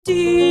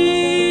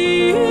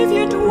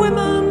Deviant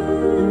women,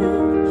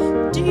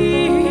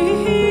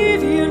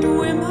 deviant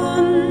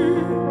women,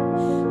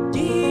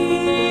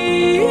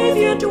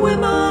 deviant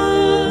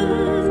women,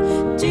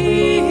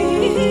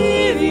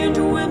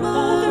 deviant women, deviant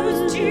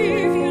women,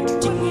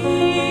 deviant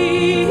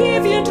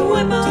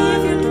women,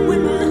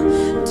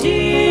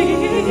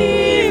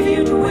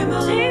 deviant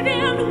women,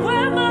 deviant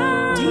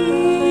women,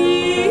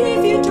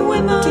 deviant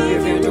women,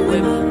 deviant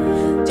women,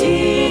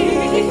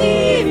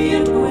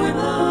 deviant women.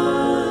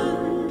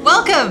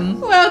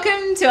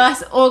 Welcome to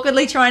us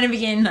awkwardly trying to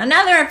begin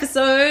another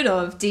episode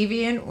of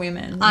Deviant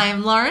Women. I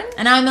am Lauren.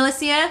 And I'm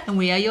Alicia. And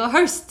we are your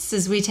hosts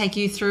as we take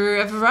you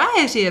through a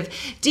variety of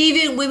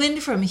deviant women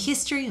from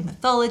history and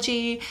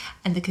mythology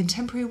and the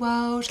contemporary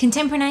world.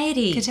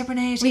 Contemporaneity.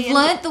 We've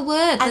learnt the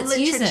word. And Let's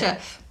use literature.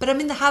 it. But I'm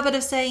in the habit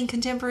of saying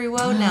contemporary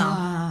world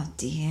now. Oh,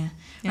 dear.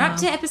 Yeah. We're up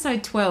to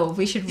episode 12.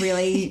 We should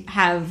really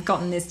have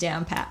gotten this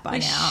down pat by We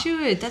now.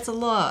 should. That's a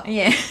lot.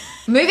 Yeah.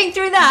 Moving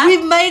through that.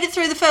 We've made it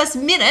through the first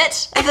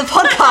minute of the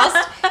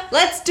podcast.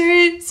 Let's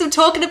do some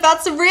talking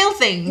about some real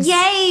things.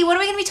 Yay! What are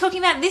we going to be talking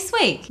about this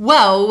week?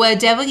 Well, we're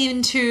delving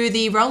into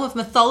the realm of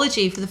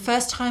mythology for the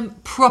first time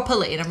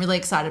properly, and I'm really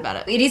excited about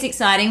it. It is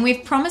exciting.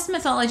 We've promised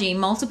mythology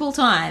multiple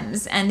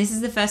times, and this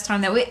is the first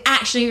time that we're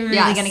actually really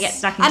Yes. going to get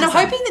stuck into And I'm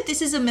some. hoping that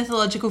this is a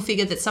mythological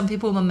figure that some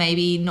people were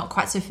maybe not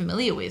quite so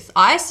familiar with.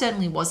 I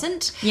certainly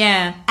wasn't.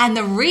 Yeah. And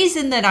the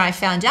reason that I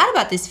found out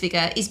about this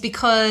figure is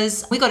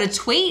because we got a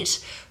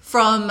tweet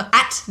from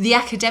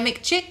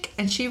 @theacademicchick,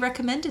 and she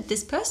recommended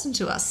this person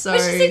to us. So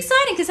Which is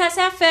exciting because that's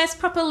our first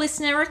proper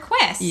listener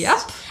request. Yep.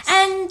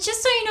 And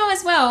just so you know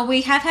as well,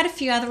 we have had a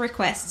few other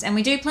requests and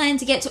we do plan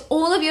to get to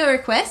all of your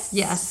requests.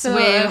 yes, for-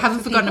 we haven't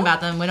for forgotten people.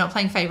 about them. We're not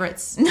playing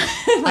favourites.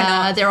 We're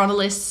not. They're on a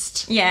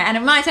list. Yeah, and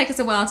it might take us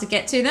a while to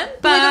get to them.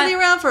 But we're But going to be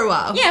around for a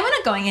while. yeah, we're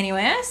not going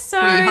anywhere.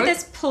 So We hope.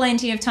 there's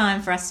plenty of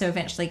time for us to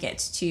eventually get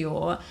to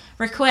your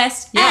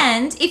request. Yeah.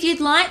 And if you'd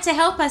like to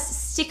help us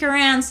stick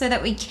around so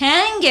that we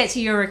can get to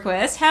your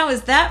request, how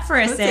is that for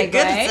a That's segue? a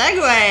good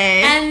segue.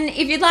 And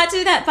if you'd like to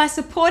do that by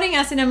supporting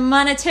us in a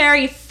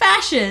monetary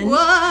fashion,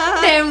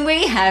 What? then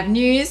we have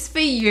news for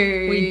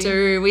you. We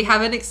do. We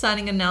have an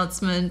exciting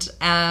announcement.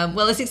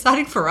 Well, it's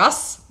exciting for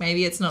us.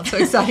 Maybe it's not so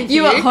exciting for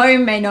you. You at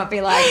home may not be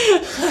like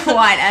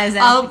quite as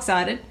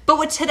excited.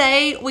 But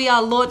today we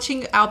are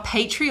launching our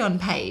Patreon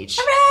page.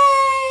 Hooray!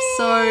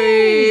 So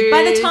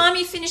By the time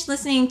you finish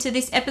listening to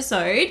this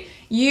episode,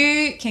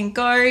 you can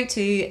go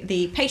to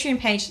the Patreon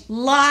page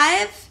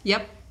live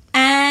Yep.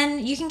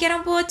 and you can get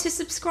on board to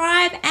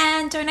subscribe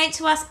and donate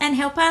to us and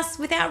help us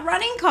with our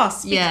running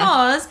costs. Yeah.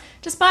 Because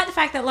despite the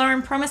fact that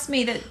Lauren promised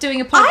me that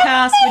doing a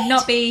podcast would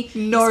not be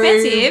No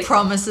expensive,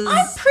 promises.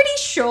 I'm pretty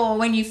sure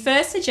when you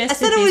first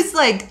suggested I said it this, was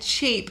like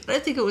cheap. I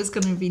don't think it was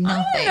going to be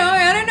nothing.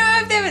 I don't know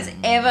if there was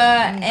ever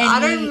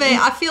any...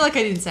 I feel like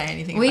I didn't say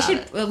anything We about should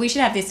it. well, we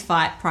should have this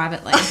fight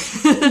privately,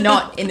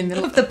 not in the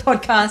middle of the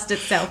podcast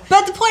itself.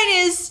 But the point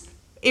is,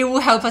 it will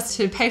help us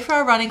to pay for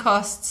our running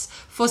costs,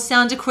 for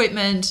sound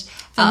equipment,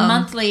 For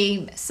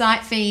monthly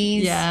site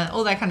fees. yeah,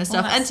 all that kind of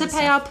stuff, that and to sort of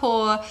pay our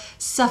poor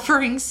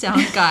suffering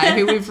sound guy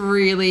who we've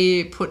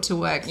really put to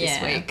work this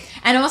Yeah. week.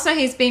 And also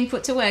he's been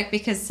put to work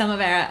because some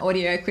of our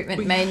audio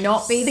equipment may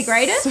not be the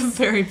greatest. Some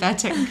very bad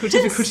technical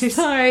difficulties.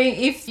 So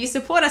if you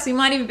support us, we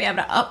might even be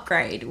able to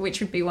upgrade, which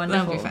would be That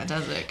wonderful. would be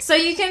fantastic. So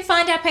you can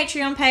find our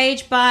Patreon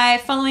page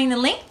by following the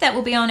link that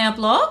will be on our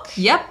blog.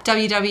 Yep,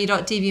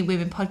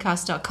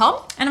 www.deviantwomenpodcast.com.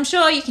 And I'm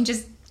sure you can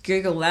just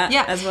Google that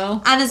Yeah. as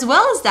well. And as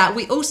well as that,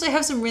 we also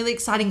have some really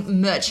exciting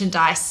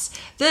merchandise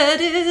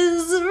that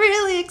is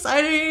really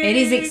exciting. It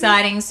is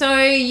exciting. So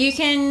you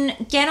can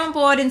get on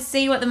board and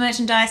see what the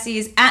merchandise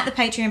is at the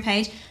Patreon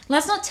page.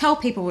 Let's not tell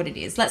people what it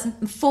is. Let's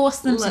force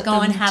them to Let go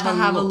them and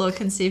have a look.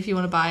 and see if you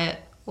want to buy it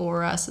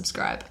or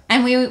subscribe.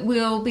 And we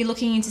will be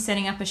looking into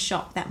setting up a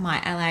shop that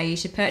might allow you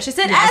to purchase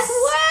it Yes. as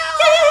well.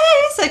 Yay!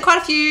 So quite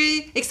a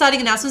few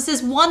exciting announcements.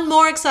 There's one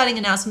more exciting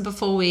announcement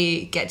before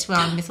we get to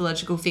our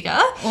mythological figure.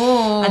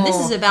 Oh. And this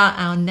is about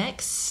our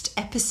next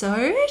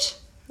episode.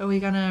 Are we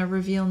going to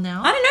reveal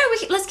now? I don't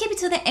know. Let's keep it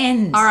to the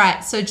end. All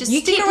right, so just You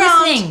stick keep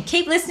around. listening.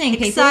 Keep listening,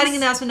 people. Exciting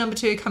announcement number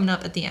 2 coming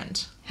up at the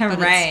end. But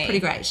Hooray. it's pretty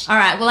great. All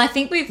right. Well, I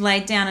think we've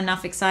laid down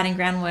enough exciting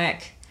groundwork.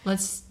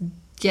 Let's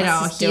get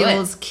Let's our just do it.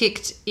 heels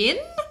kicked in.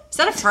 Is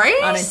that a phrase?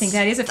 I don't think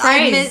that is a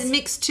phrase. I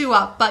mixed 2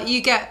 up, but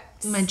you get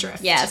my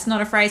drift. Yeah, it's not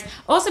a phrase.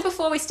 Also,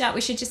 before we start,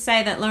 we should just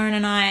say that Lauren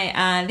and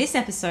I, this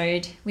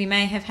episode, we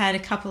may have had a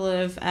couple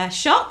of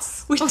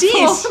shots. We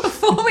did.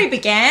 Before we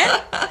began.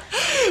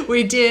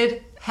 We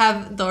did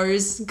have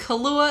those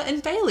Kahlua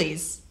and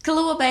Baileys.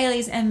 Kahlua,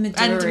 Baileys and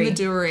Maduri. And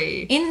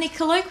Maduri. In the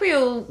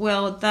colloquial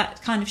world,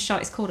 that kind of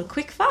shot is called a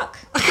quick fuck.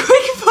 A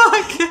quick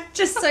fuck.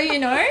 Just so you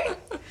know.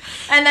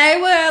 And they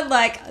were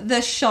like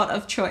the shot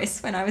of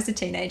choice when I was a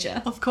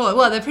teenager. Of course.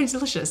 Well, they're pretty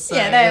delicious. So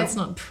Yeah, they're it's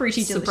not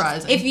pretty delicious.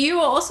 surprising. If you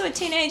were also a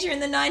teenager in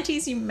the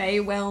 90s, you may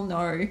well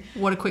know.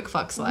 What a quick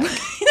fuck's like.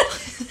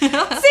 See, look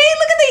at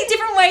the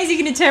different ways you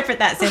can interpret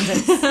that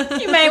sentence.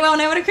 You may well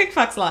know what a quick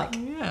fuck's like.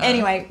 Yeah.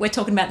 Anyway, we're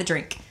talking about the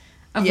drink,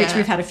 of which Yeah.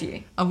 we've had a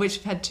few. Of which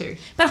we've had 2.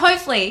 But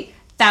hopefully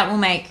that will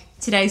make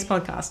today's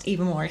podcast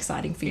even more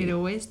exciting for It you.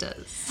 always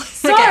does.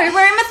 So,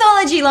 we're in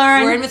mythology,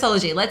 Lauren. We're in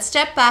mythology. Let's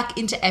step back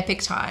into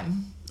epic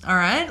time. All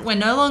right? We're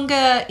no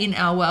longer in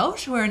our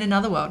world. We're in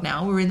another world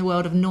now. We're in the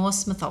world of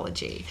Norse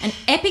mythology. And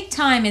epic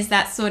time is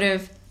that sort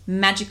of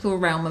magical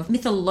realm of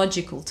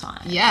mythological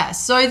time. Yeah,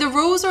 so the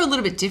rules are a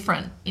little bit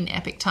different in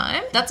epic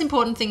time. That's an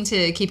important thing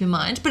to keep in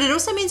mind. But it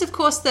also means, of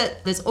course,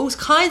 that there's all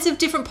kinds of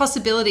different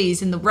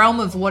possibilities in the realm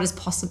of what is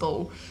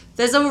possible.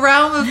 There's a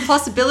realm of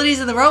possibilities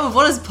in the realm of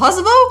what is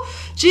possible?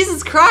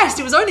 Jesus Christ,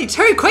 it was only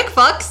 2 quick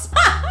fucks.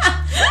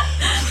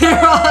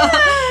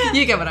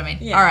 You get what I mean.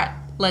 Yeah. All right,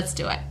 let's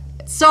do it.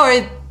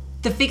 So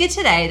the figure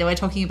today that we're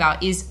talking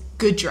about is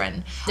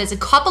Gudrun. There's a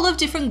couple of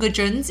different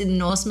Gudruns in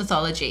Norse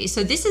mythology.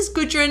 So this is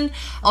Gudrun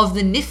of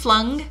the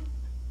Niflung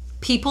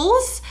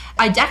peoples.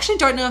 I actually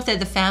don't know if they're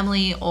the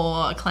family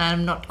or a clan.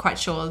 I'm not quite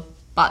sure,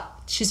 but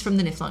she's from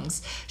the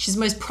Niflungs. She's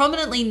most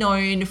prominently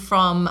known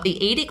from the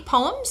Edic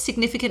poem,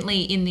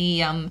 significantly in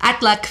the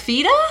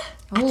Atlakvida.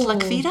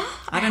 Atlakvida?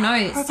 I don't know.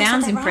 It Hope I said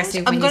sounds that right.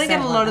 impressive. I'm when going you to say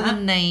get a it lot like of that.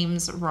 the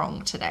names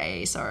wrong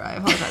today, so I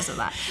apologize for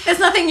that. There's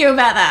nothing new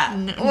about that.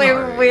 No.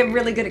 We're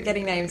really good at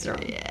getting names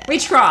wrong. We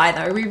try,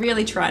 though. We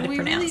really try to We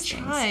pronounce really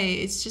things. try.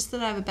 It's just that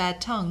I have a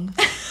bad tongue.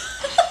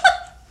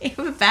 You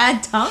have a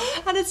bad tongue?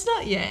 And it's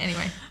not, yeah,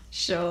 anyway.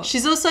 Sure.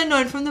 She's also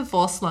known from the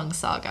Vorslung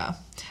saga,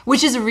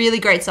 which is a really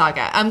great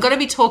saga. I'm going to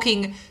be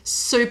talking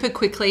super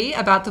quickly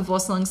about the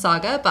Vorslung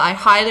saga, but I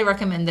highly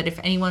recommend that if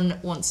anyone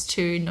wants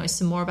to know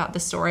some more about the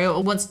story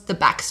or wants the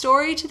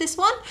backstory to this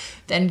one,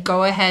 then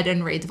go ahead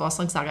and read the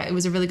Vorslung saga. It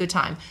was a really good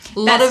time.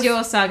 That's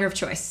your saga of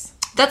choice.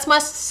 That's my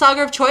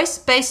saga of choice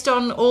based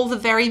on all the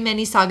very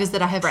many sagas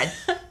that I have read.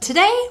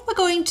 Today, we're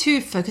going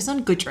to focus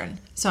on Gudrun.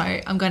 So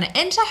I'm going to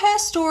enter her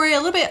story a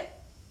little bit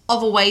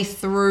of a way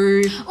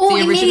through Oh,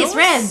 the in originals. medias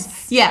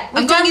res. Yeah,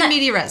 I'm going in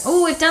media res.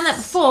 Oh, we've done that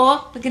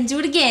before. We're going to do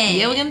it again.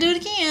 Yeah, we're going to do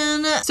it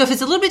again. So if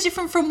it's a little bit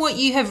different from what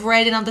you have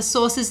read in other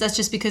sources, that's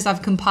just because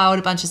I've compiled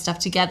a bunch of stuff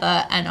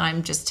together and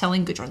I'm just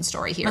telling Gudrun's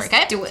story here, Let's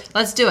okay? do it.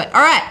 Let's do it.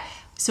 All right.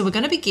 So we're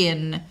going to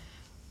begin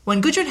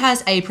when Gudrun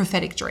has a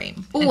prophetic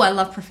dream. Oh, I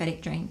love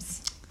prophetic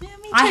dreams. Yeah,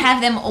 me too. I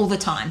have them all the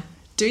time.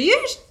 Do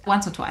you?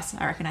 Once or twice,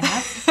 I reckon I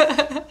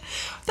have.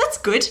 That's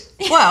good.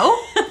 Well,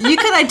 you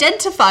can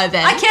identify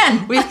then. I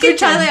can. With I can Gudrun,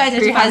 totally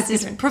identify who has with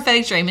this Gudrun.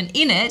 prophetic dream, and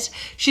in it,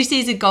 she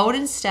sees a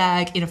golden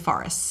stag in a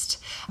forest.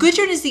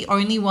 Gudrun is the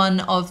only one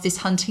of this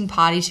hunting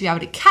party to be able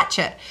to catch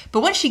it.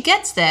 But when she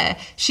gets there,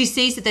 she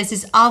sees that there's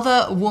this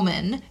other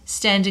woman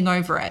standing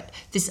over it.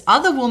 This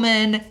other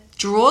woman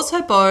draws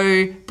her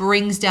bow,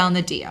 brings down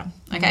the deer.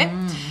 Okay?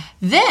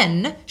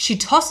 Then she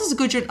tosses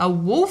Gudrun a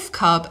wolf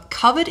cub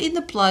covered in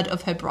the blood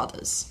of her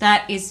brothers.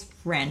 That is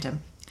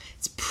random.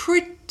 It's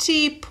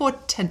pretty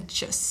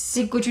portentous.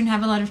 Did Gudrun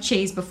have a lot of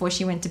cheese before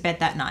she went to bed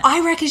that night?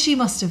 I reckon she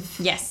must have.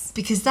 Yes.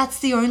 Because that's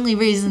the only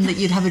reason that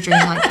you'd have a dream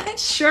like that. It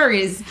sure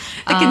is.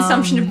 The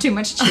consumption of too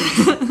much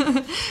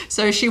cheese.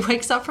 So she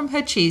wakes up from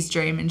her cheese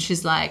dream and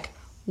she's like,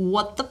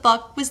 what the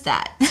fuck was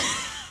that?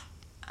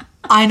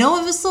 I know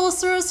of a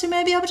sorceress who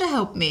may be able to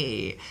help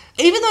me.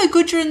 Even though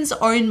Gudrun's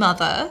own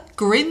mother,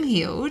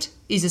 Grimhild,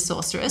 is a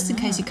sorceress, in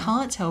case you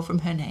can't tell from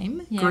her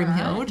name, Yeah,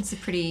 Grimhild. right. It's a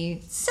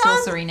pretty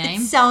sorcery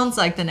name. It sounds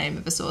like the name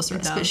of a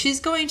sorceress, It but does. she's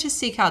going to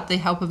seek out the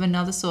help of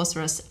another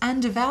sorceress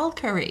and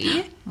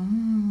Valkyrie,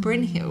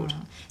 Brynhild.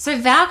 So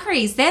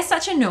Valkyries, they're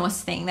such a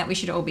Norse thing that we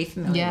should all be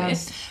familiar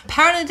with.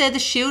 Apparently they're the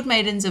shield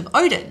maidens of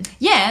Odin.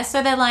 Yeah,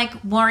 so they're like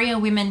warrior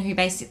women who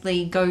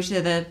basically go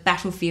to the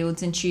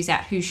battlefields and choose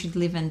out who should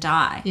live and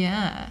die.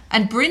 Yeah.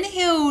 And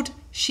Brynhild,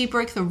 she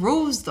broke the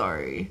rules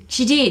though.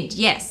 She did,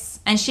 yes.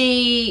 And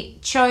she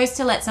chose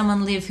to let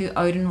someone live who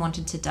Odin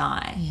wanted to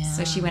die. Yeah.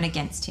 So she went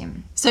against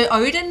him. So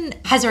Odin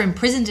has her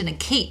imprisoned in a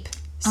keep,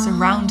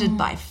 surrounded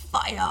by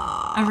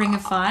fire. A ring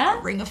of fire?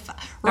 Ring of fire.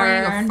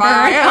 Burn, Ring of burn.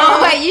 fire. Oh,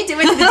 wait, you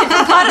went to the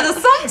different part of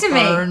the song to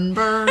me. Burn,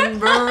 burn,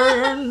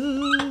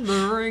 burn,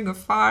 the ring of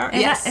fire.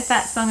 Is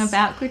that song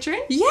about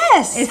Gudrun?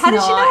 Yes. It's How did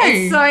not. you know?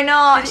 It's so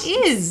not.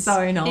 It is.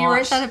 So not. He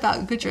wrote that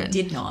about Gudrun.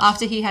 Did not.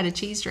 After he had a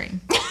cheese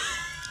dream.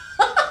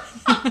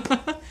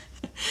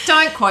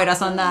 Don't quote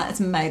us on that. It's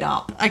made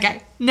up.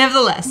 Okay.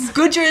 Nevertheless,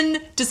 Gudrun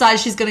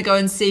decides she's going to go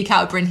and seek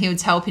out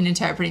Brynhild's help in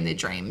interpreting the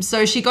dream.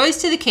 So she goes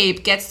to the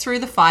keep, gets through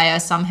the fire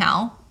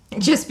somehow.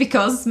 Just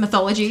because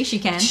mythology, she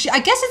can. I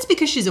guess it's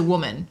because she's a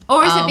woman.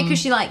 Or is it because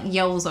she like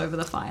yells over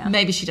the fire?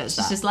 Maybe she does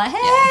that. She's just like, hey,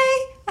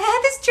 Yeah. I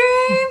had this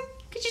dream.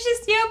 Could you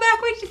just yell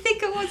back what you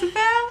think it was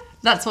about?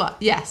 That's what,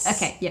 yes.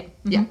 Okay, yeah.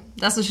 Yeah,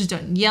 that's what she's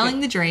doing,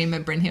 yelling the dream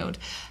at Brynhild.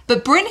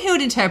 But Brynhild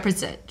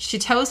interprets it. She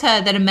tells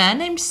her that a man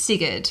named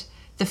Sigurd,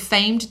 the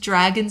famed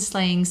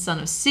dragon-slaying son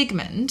of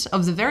Sigmund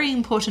of the very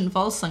important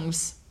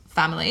Volsungs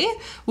family,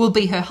 will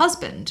be her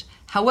husband.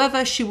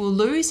 However, she will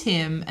lose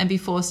him and be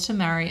forced to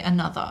marry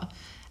another.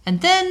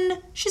 And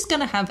then she's going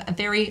to have a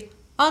very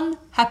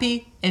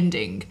unhappy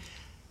ending.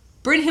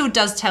 Brynhild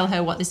does tell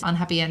her what this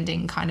unhappy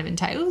ending kind of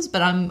entails,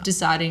 but I'm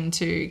deciding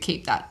to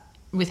keep that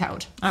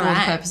withheld for All the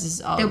right. purposes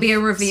of There'll be a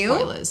reveal?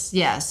 spoilers.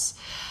 Yes.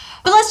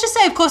 But let's just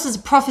say, of course, it's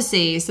a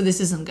prophecy, so this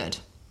isn't good.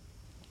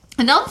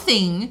 Another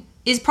thing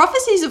is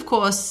prophecies, of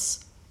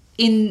course,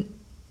 in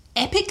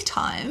epic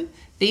time,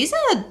 these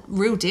are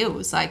real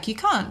deals. Like, you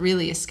can't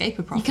really escape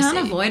a You prophecy. can't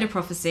avoid a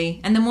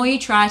prophecy. And the more you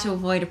try to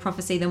avoid a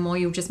prophecy, the more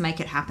you'll just make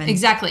it happen.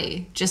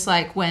 Exactly. Just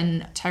like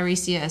when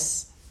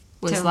Tiresias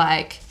was Tell-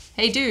 like,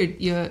 hey, dude,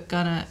 you're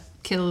gonna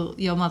kill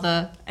your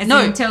mother. As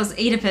no, he tells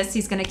Oedipus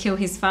he's going to kill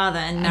his father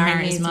and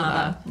marry his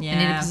mother. Yeah.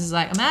 And Oedipus is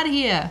like, I'm out of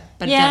here.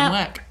 But it yeah.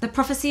 doesn't work. The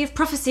prophecy of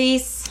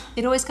prophecies.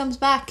 It always comes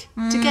back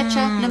to get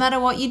you, no matter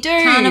what you do.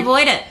 Can't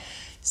avoid it.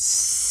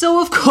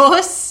 So, of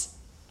course,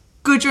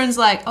 Gudrun's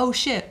like, oh,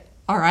 shit.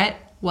 All right.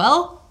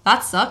 Well,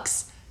 that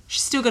sucks.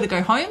 She's still got to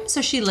go home,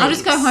 so she leaves. I'll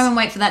just go home and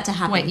wait for that to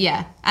happen. Wait,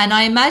 yeah. And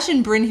I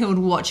imagine Brynhild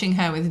watching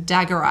her with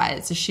dagger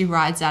eyes as she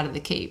rides out of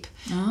the keep.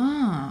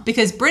 Ah.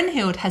 Because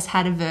Brynhild has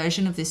had a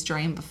version of this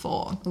dream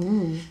before.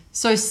 Ooh.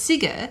 So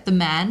Sigurd, the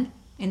man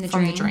from the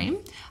dream. dream,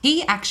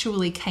 he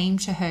actually came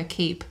to her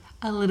keep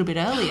a little bit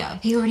earlier.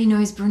 He already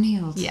knows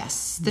Brunhild.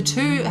 Yes, the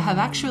two have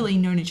actually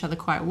known each other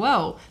quite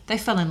well. They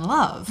fell in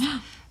love.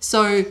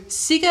 So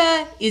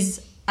Sigurd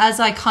is, as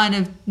I kind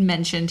of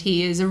mentioned,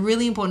 he is a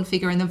really important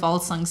figure in the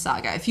Volsung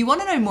saga. If you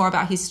want to know more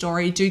about his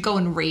story, do go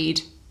and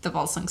read the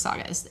Volsung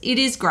sagas. It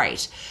is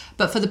great.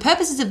 But for the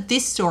purposes of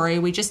this story,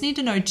 we just need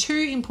to know two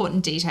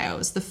important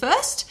details. The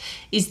first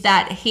is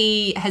that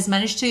he has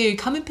managed to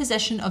come in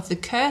possession of the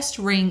cursed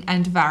ring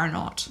and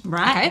Varanort.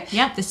 Right. Okay?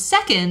 Yep. The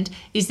second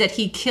is that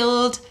he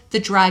killed the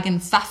dragon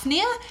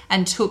Fafnir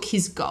and took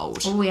his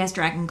gold. Oh, he has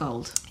dragon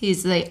gold.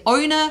 He's the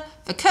owner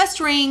of a cursed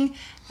ring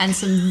and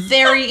some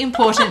very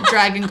important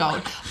dragon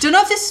gold. Don't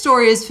know if this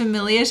story is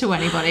familiar to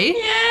anybody.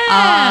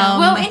 Yeah.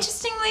 Well,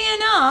 interestingly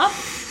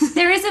enough,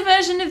 there is a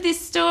version of this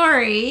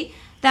story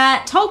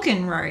that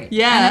Tolkien wrote.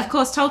 Yeah. And of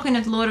course, Tolkien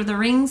of Lord of the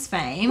Rings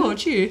fame.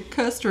 What you?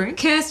 Cursed ring?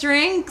 Cursed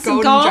ring,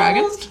 some Golden gold,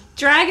 dragons.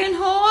 dragon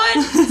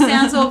horde.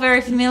 Sounds all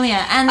very familiar.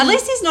 And At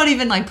least he's not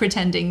even like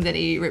pretending that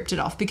he ripped it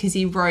off, because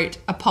he wrote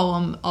a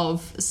poem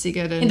of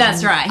Sigurd and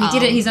that's right. He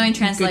did it his own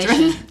translation.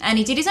 Gudrun. And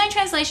he did his own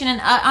translation. And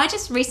I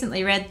just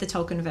recently read the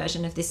Tolkien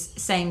version of this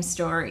same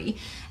story.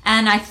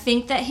 And I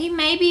think that he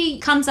maybe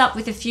comes up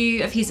with a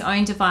few of his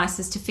own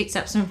devices to fix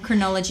up some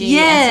chronology.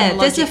 Yeah, and some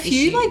there's a logic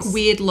few issues. like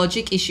weird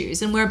logic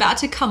issues, and we're about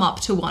to come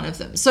up to one of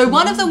them. So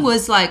one of them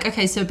was like,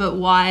 okay, so but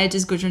why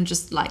does Gudrun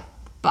just like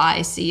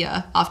buy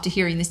Sia after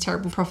hearing this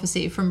terrible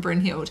prophecy from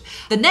Brynhild?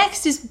 The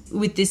next is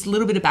with this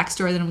little bit of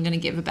backstory that I'm going to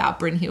give about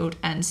Brynhild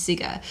and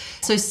Sigurd.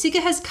 So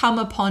Sigurd has come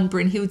upon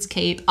Brynhild's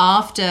keep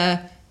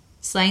after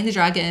slaying the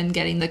dragon,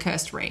 getting the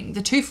cursed ring.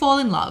 The two fall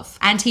in love,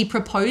 and he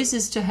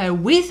proposes to her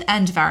with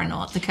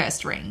Andvaranort, the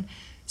cursed ring.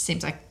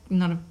 Seems like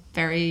not a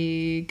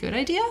very good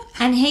idea.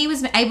 And he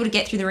was able to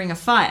get through the Ring of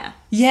Fire.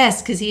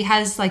 Yes, because he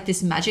has like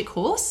this magic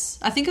horse.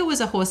 I think it was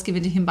a horse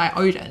given to him by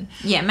Odin.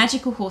 Yeah,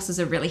 magical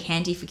horses are really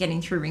handy for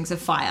getting through Rings of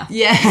Fire.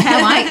 Yeah.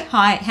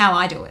 How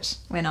I do it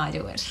when I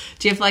do it.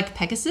 Do you have like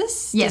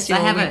Pegasus? Yes, Does I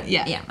your have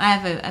wing- I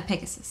have a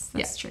Pegasus.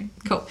 That's true.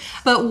 Cool.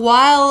 But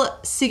while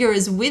Sigurd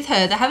is with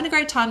her, they're having a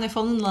great time. They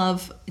fall in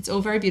love. It's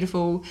all very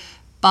beautiful.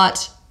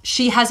 But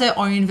she has her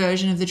own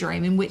version of the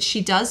dream in which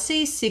she does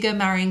see Sigurd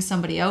marrying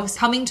somebody else,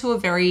 coming to a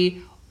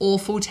very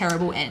awful,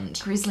 terrible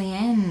end. Grisly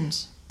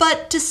end.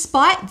 But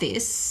despite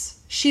this,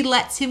 she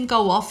lets him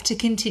go off to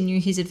continue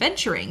his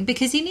adventuring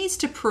because he needs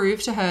to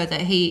prove to her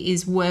that he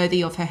is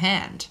worthy of her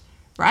hand,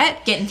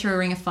 right? Getting through a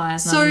Ring of Fire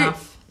is not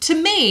enough. To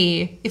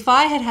me, if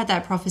I had had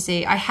that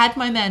prophecy, I had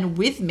my man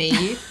with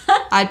me,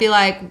 I'd be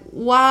like,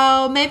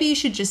 wow, maybe you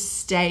should just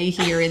stay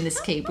here in this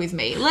keep with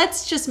me.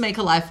 Let's just make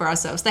a life for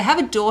ourselves. They have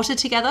a daughter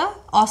together,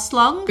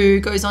 Oslung, who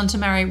goes on to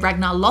marry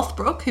Ragnar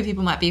Lothbrok, who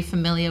people might be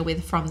familiar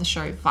with from the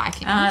show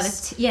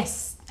Vikings.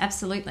 Yes,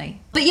 absolutely.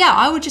 But yeah,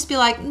 I would just be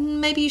like,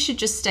 maybe you should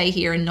just stay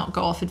here and not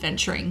go off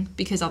adventuring,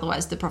 because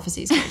otherwise the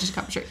prophecy is going to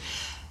come true.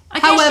 I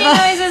guess she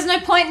knows there's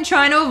no point in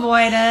trying to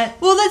avoid it.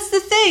 Well, that's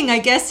the thing. I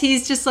guess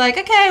he's just like,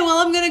 okay, well,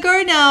 I'm going to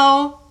go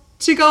now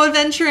to go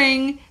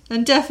adventuring,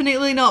 and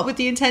definitely not with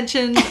the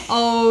intention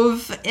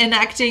of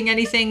enacting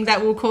anything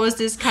that will cause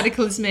this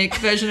cataclysmic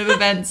version of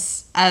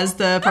events as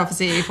the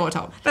prophecy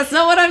foretold. That's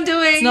not what I'm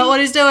doing. It's not what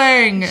he's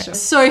doing. Sure.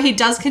 So he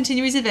does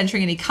continue his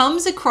adventuring, and he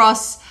comes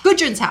across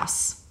Gudrun's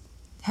house.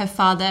 Her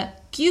father,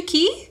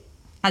 Gyuki,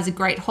 has a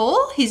great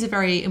hall. He's a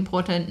very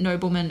important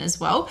nobleman as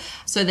well.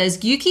 So there's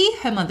Gyuki,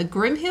 her mother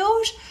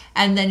Grimhild,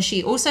 and then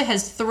she also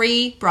has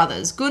 3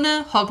 brothers,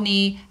 Gunnar,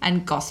 Hogni,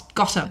 and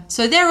Gottam.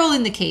 So they're all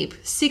in the keep.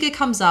 Sigurd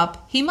comes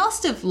up. He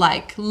must have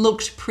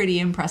looked pretty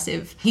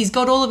impressive. He's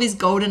got all of his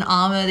golden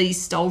armor that he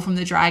stole from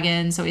the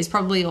dragon, so he's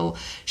probably all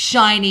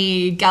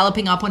shiny,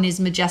 galloping up on his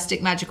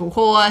majestic magical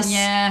horse.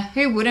 Yeah,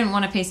 who wouldn't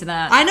want a piece of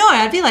that? I know,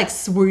 I'd be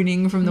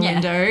swooning from the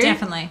window.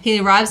 Definitely.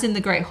 He arrives in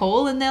the Great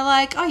Hall and they're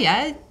like, oh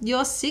yeah,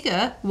 you're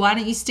Sigurd. Why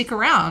don't you stick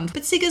around?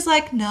 But Sigurd's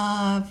like,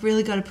 nah, I've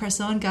really got to press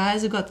on,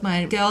 guys. I've got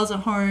my girls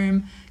at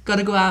home. Got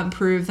to go out and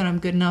prove that I'm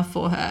good enough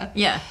for her.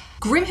 Yeah.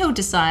 Grimhild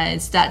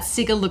decides that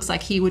Sigurd looks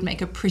like he would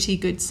make a pretty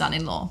good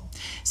son-in-law.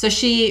 So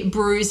she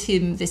brews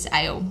him this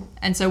ale.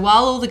 And so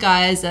while all the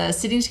guys are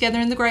sitting together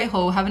in the Great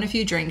Hall having a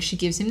few drinks, she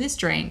gives him this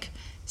drink.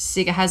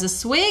 Sigurd has a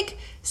swig.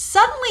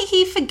 Suddenly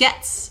he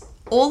forgets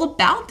all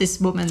about this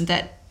woman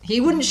that He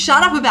wouldn't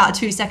shut up about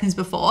 2 seconds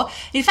before.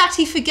 In fact,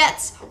 he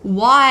forgets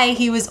why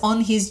he was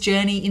on his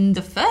journey in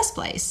the first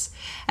place.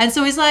 And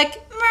so he's like,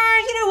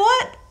 you know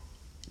what?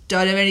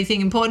 Don't have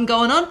anything important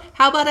going on.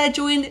 How about I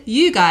join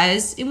you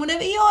guys in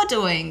whatever you're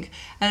doing?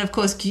 And of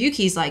course,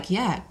 Gyuki's like,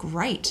 yeah,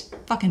 great.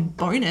 Fucking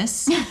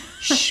bonus.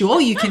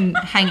 Sure, you can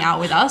hang out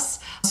with us.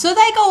 So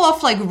they go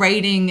off like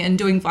raiding and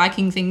doing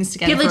Viking things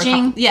together.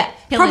 Pillaging.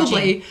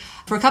 Probably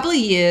for a couple of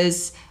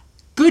years.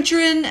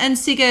 Gudrun and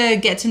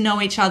Sigurd get to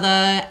know each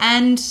other,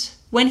 and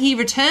when he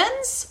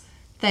returns,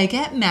 they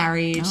get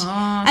married.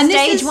 Oh, and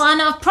stage 1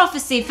 of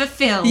prophecy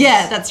fulfilled.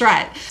 Yeah, that's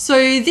right. So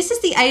this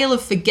is the Ale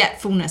of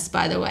Forgetfulness,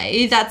 by the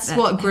way. That's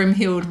what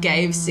Grimhild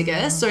gave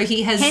Sigurd. So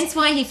he has Hence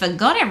why he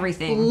forgot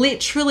everything.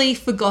 literally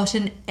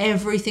forgotten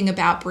everything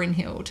about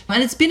Brynhild.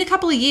 And it's been a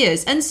couple of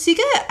years. And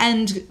Sigurd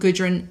and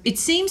Gudrun, it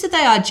seems that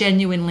they are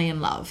genuinely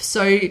in love.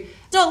 So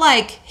it's not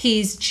like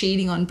he's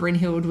cheating on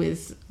Brynhild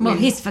with... Well,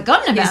 he's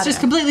forgotten about He's just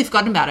her. completely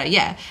forgotten about her,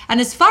 yeah. And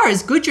as far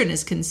as Gudrun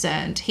is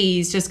concerned,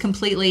 he's just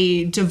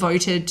completely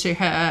devoted to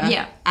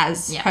her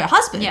as her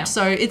husband. Yeah.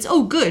 So it's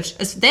all good.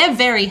 They're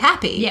very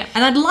happy. Yeah.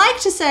 And I'd like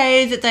to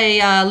say that they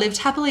lived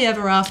happily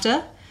ever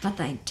after. But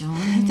they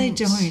don't. They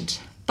don't.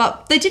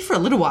 But they did for a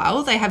little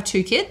while. They have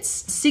 2 kids.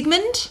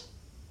 Sigmund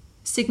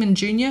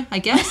Jr., I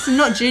guess.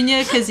 Not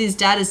Junior because his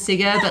dad is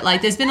Sigurd, but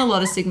like there's been a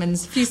lot of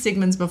Sigmunds, a few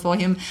Sigmunds before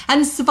him.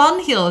 And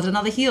Svanhild,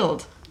 another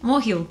Hild.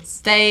 More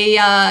Hilds. They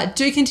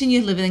do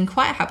continue living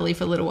quite happily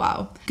for a little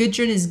while.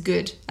 Gudrun is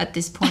good at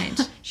this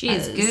point. She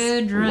is as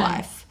Gudrun.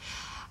 wife.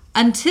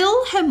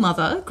 Until her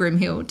mother,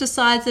 Grimhild,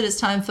 decides that it's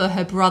time for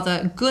her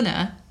brother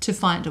Gunnar to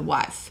find a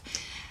wife.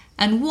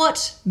 And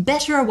what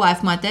better a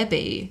wife might there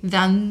be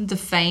than the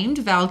famed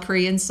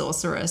Valkyrie and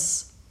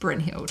sorceress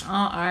Brynhild?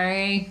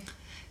 Uh-oh.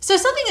 So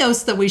something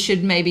else that we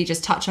should maybe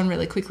just touch on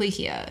really quickly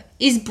here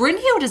is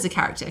Brynhild as a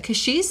character, because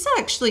she's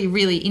actually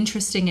really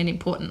interesting and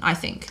important, I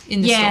think, in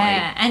the story.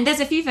 Yeah, and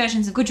there's a few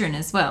versions of Gudrun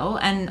as well,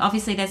 and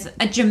obviously there's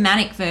a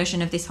Germanic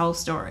version of this whole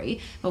story,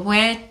 but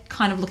we're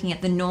kind of looking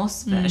at the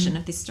Norse version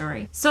of this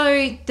story.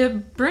 So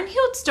the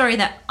Brynhild story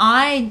that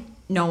I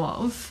know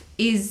of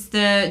is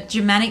the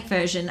Germanic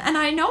version, and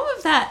I know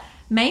of that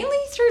mainly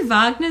through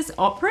Wagner's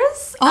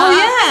operas. Oh,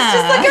 yeah. It's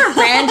just like a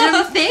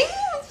random thing.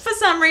 For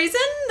some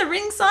reason, the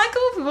Ring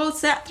Cycle, we've all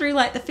sat through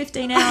like the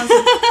 15 hours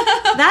of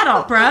that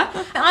opera.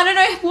 I don't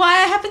know why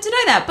I happen to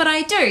know that, but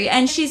I do.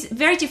 And she's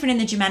very different in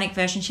the Germanic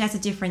version. She has a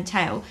different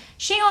tale.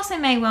 She also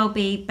may well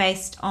be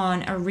based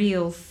on a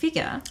real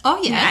figure. Oh,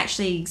 yeah. Who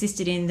actually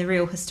existed in the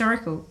real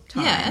historical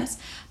times.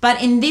 Yeah.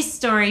 But in this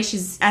story,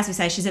 she's, as we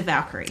say, she's a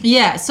Valkyrie.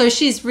 Yeah, so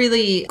she's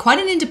really quite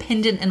an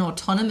independent and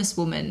autonomous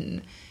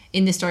woman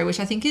in this story,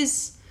 which I think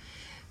is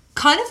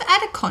kind of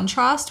at a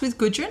contrast with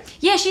Gudrun.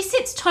 Yeah, she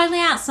sits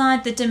totally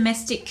outside the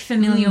domestic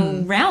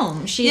familial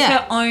realm. She's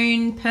her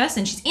own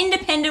person. She's an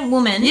independent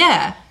woman.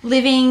 Yeah.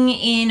 Living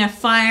in a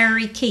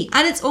fiery keep.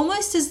 And it's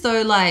almost as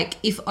though, like,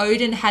 if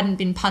Odin hadn't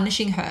been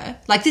punishing her,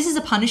 like, this is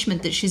a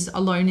punishment that she's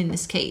alone in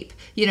this keep.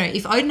 You know,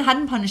 if Odin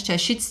hadn't punished her,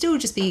 she'd still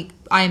just be,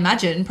 I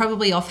imagine,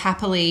 probably off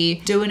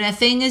happily doing her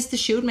thing as the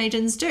shield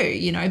maidens do,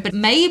 you know. But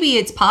maybe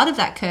it's part of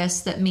that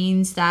curse that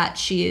means that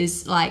she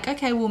is like,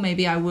 okay, well,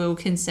 maybe I will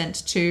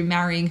consent to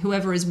marrying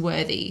whoever is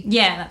worthy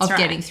That's of right.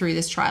 getting through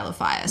this trial of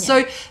fire.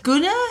 So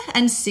Gunnar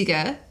and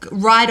Sigurd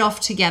ride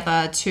off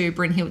together to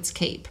Brynhild's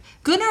keep.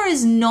 Gunnar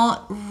is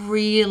not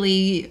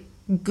really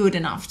good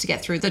enough to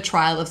get through the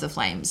trial of the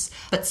flames.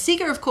 But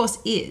Sigurd, of course,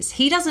 is.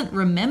 He doesn't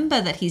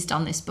remember that he's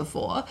done this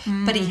before,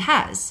 but he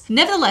has.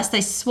 Nevertheless,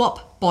 they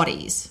swap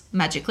bodies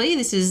magically.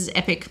 This is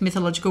epic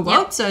mythological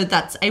world, so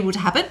that's able to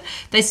happen.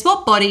 They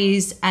swap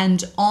bodies,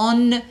 and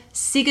on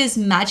Sigurd's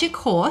magic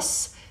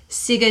horse,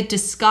 Sigurd,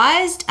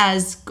 disguised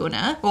as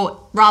Gunnar,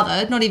 or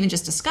rather, not even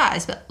just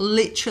disguised, but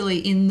literally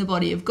in the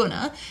body of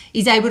Gunnar,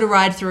 is able to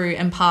ride through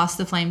and pass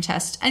the flame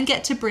test and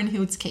get to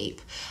Brynhild's keep.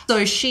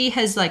 So she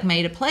has like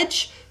made a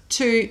pledge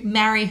to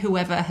marry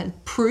whoever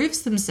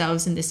proves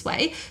themselves in this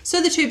way.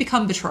 So the two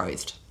become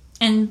betrothed.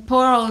 And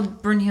poor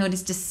old Brynhild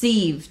is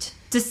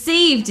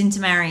deceived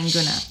into marrying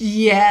Gunnar.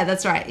 Yeah,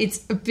 that's right.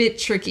 It's a bit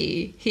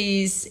tricky.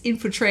 He's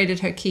infiltrated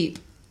her keep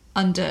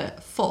under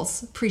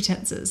false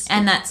pretenses.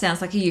 And that sounds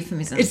like a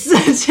euphemism. It's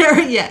it's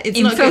not good.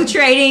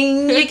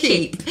 Infiltrating your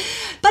keep.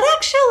 But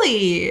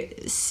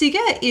actually,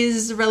 Sigurd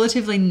is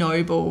relatively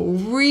noble,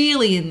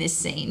 really, in this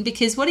scene,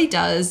 because what he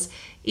does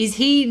is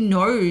he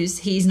knows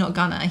he's not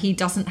gonna. He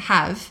doesn't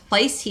have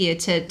place here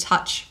to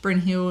touch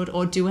Brynhild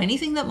or do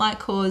anything that might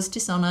cause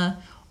dishonor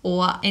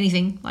or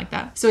anything like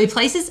that. So he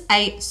places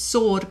a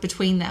sword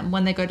between them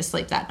when they go to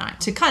sleep that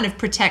night to kind of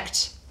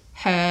protect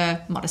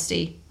her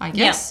modesty, I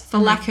guess, for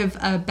lack of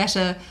a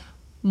better,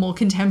 more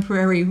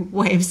contemporary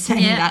way of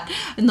saying that,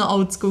 in the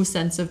old school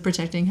sense of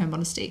protecting her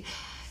modesty.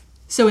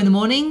 So in the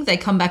morning, they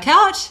come back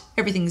out.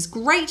 Everything's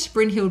great.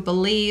 Brynhild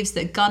believes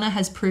that Gunnar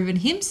has proven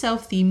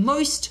himself the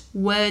most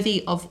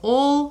worthy of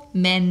all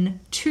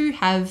men to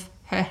have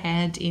her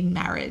hand in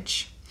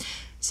marriage.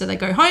 So they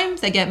go home,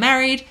 they get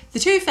married, the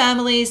two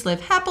families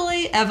live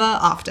happily ever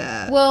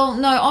after. Well,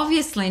 no,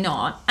 obviously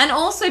not. And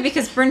also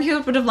because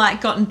Brynhild would have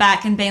like gotten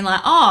back and been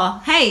like,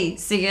 oh, hey,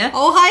 Sigurd,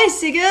 Oh, hi,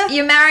 Sigurd.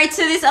 you're married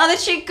to this other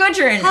chick,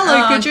 Gudrun.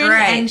 Hello, Oh, Gudrun,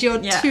 great. and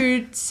your Yeah.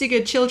 2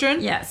 Sigurd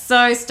children. Yeah,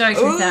 so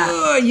stoked with that.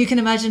 Oh, you can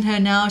imagine her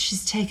now.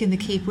 She's taken the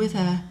keep with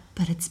her,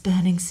 but it's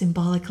burning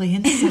symbolically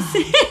inside.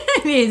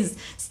 It is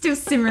still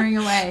simmering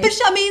away. But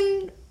I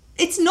mean,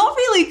 it's not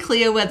really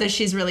clear whether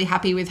she's really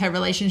happy with her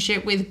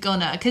relationship with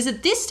Gunnar, because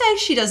at this stage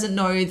she doesn't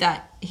know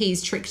that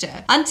he's tricked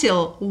her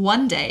until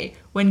one day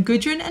when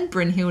Gudrun and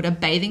Brynhild are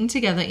bathing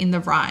together in the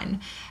Rhine,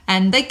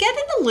 and they get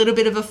in a little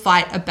bit of a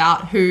fight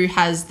about who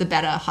has the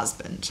better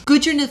husband.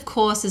 Gudrun, of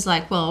course, is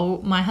like, well,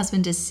 my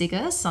husband is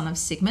Sigurd, son of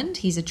Sigmund.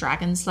 He's a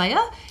dragon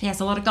slayer. He has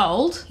a lot of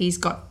gold. He's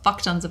got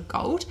fuck tons of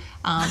gold.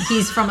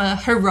 He's from a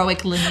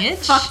heroic lineage.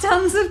 Fuck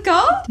tons of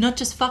gold? Not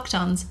just fuck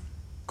tons,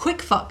 quick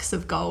fucks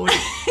of gold.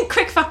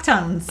 Quick fuck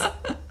tons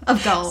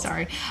of gold.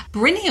 Sorry.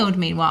 Brynhild,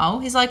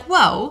 meanwhile, is like,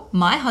 well,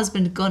 my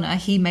husband Gunnar,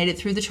 he made it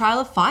through the trial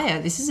of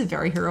fire. This is a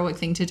very heroic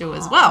thing to do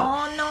as well.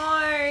 Oh,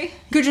 no.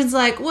 Gudrun's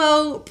like,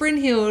 well,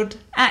 Brynhild,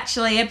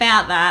 Actually,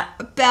 about that.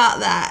 about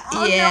that,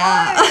 Oh,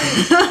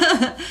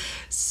 yeah.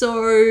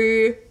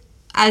 So,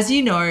 as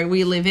you know,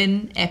 we live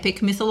in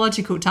epic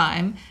mythological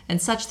time,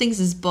 and such things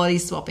as body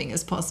swapping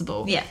is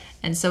possible. Yeah.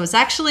 And so it's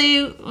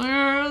actually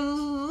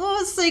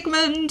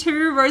Sigmund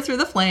who rode through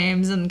the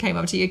flames and came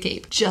up to your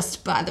keep.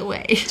 Just by the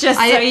way. Just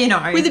so you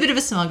know. With a bit of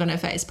a smug on her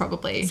face,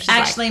 probably. She's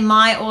Actually,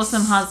 my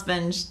awesome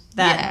husband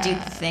that Yeah.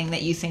 did the thing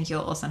that you think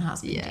your awesome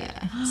husband like,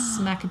 did. yeah,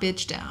 smack a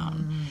bitch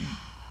down.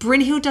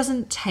 Brynhild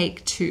doesn't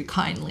take too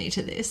kindly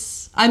to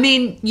this. I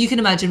mean, you can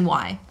imagine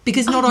why.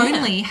 Because not yeah.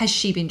 only has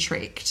she been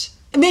tricked,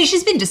 I mean,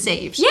 she's been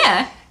deceived.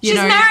 Yeah. You She's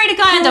know, married a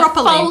guy under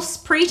properly. false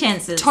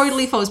pretenses.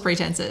 Totally false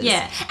pretenses.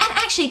 Yeah. And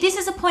actually, this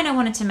is a point I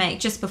wanted to make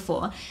just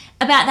before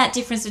about that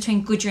difference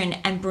between Gudrun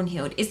and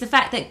Brynhild is the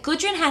fact that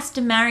Gudrun has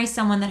to marry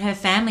someone that her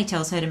family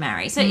tells her to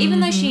marry. So even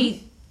though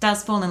she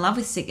does fall in love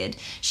with Sigurd,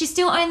 she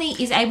still only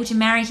is able to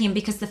marry him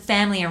because the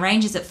family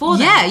arranges it for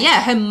them. Yeah,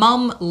 yeah. Her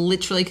mum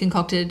literally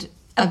concocted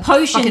A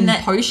potion fucking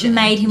that potion.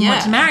 made him want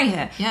Yeah. to marry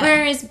her. Yeah.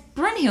 Whereas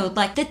Brynhild,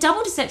 like the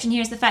double deception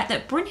here is the fact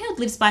that Brynhild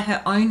lives by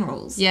her own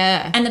rules.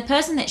 Yeah. And the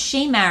person that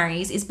she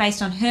marries is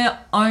based on her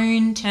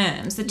own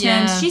terms, the terms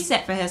Yeah. she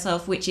set for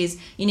herself, which is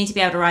you need to be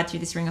able to ride through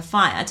this ring of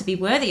fire to be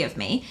worthy of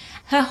me.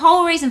 Her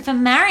whole reason for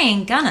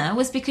marrying Gunnar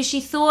was because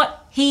she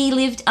thought he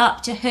lived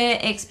up to her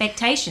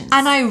expectations.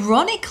 And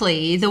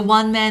ironically, the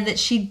one man that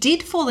she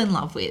did fall in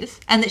love with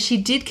and that she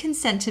did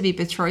consent to be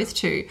betrothed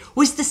to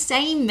was the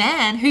same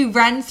man who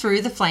ran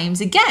through the flames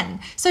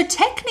again. So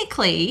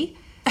technically,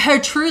 her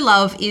true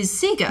love is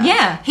Sigurd.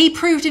 Yeah. He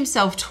proved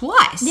himself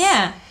twice.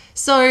 Yeah.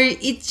 So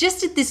it's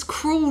just this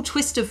cruel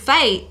twist of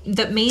fate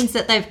that means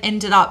that they've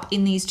ended up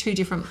in these two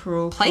different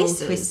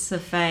places. Twists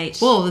of fate.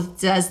 Well,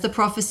 as the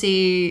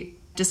prophecy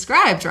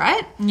described,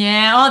 right?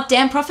 yeah, oh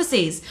damn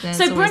prophecies. There's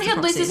So always the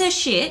Brynhild loses prophecies. her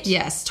shit.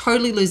 Yes,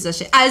 totally loses her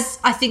shit. As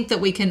I think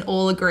that we can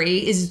all agree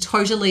is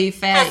totally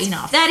fair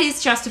enough. That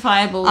is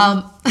justifiable.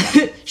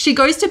 She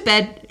goes to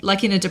bed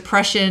like in a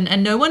depression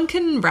and no one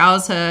can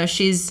rouse her.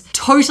 She's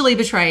totally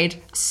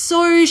betrayed.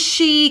 So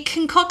she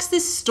concocts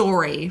this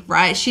story,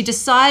 right? She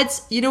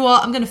decides, you know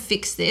what, I'm going to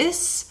fix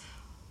this.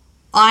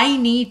 I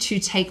need to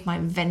take my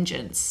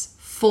vengeance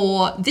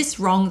for this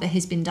wrong that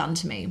has been done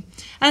to me. And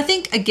I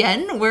think,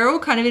 again, we're all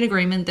kind of in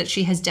agreement that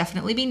she has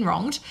definitely been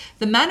wronged.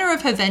 The manner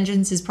of her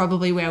vengeance is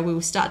probably where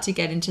we'll start to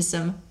get into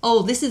some,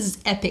 oh, this is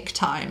epic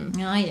time.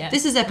 Oh, yeah.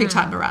 This is epic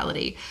time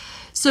morality.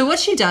 So what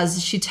she does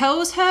is she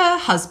tells her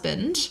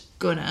husband,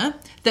 Gunnar,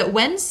 that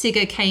when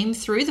Sigurd came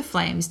through the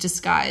flames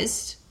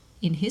disguised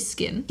in his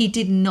skin, he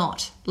did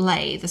not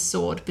lay the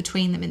sword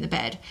between them in the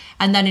bed.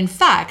 And that, in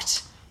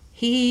fact,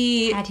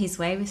 he... had his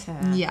way with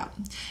her. Yeah.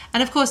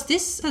 And of course,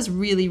 this has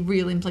really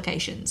real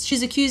implications.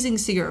 She's accusing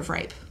Sigurd of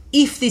rape.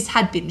 If this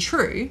had been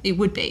true, it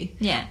would be.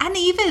 Yeah. And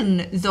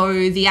even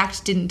though the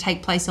act didn't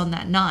take place on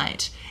that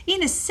night,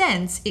 in a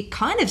sense, it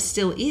kind of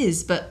still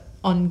is, but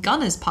on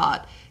Gunnar's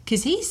part,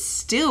 because he's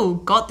still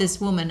got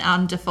this woman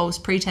under false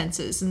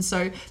pretenses. And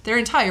so their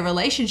entire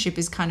relationship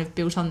is kind of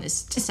built on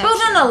this deception.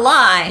 Built on a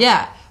lie.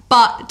 Yeah.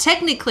 But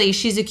technically,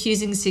 she's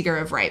accusing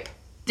Sigurd of rape.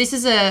 This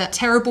is a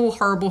terrible,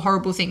 horrible,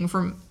 horrible thing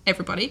from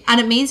everybody. And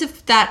it means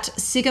that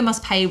Sigurd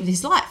must pay with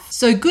his life.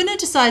 So Gunnar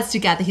decides to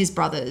gather his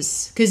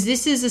brothers because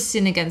this is a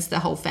sin against the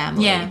whole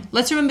family. Yeah.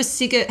 Let's remember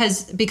Sigurd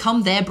has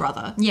become their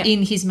brother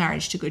in his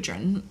marriage to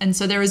Gudrun. And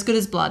so they're as good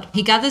as blood.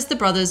 He gathers the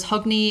brothers,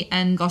 Hogni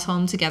and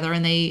Gotholm, together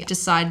and they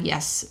decide,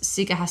 yes,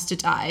 Sigurd has to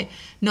die.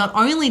 Not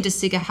only does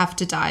Sigurd have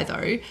to die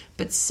though,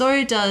 but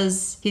so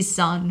does his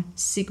son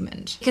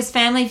Sigmund. Because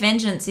family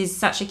vengeance is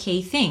such a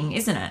key thing,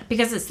 isn't it?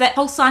 Because it's that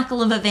whole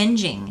cycle of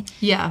avenging.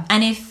 Yeah.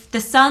 And if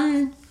the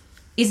son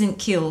isn't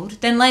killed,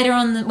 then later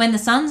on, when the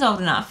son's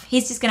old enough,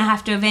 he's just going to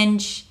have to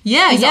avenge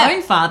his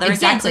own father. Exactly.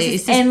 Again. So it's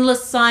It's this just-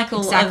 endless cycle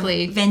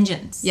Exactly. of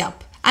vengeance.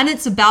 Yep. And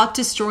it's about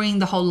destroying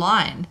the whole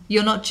line.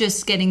 You're not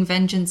just getting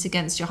vengeance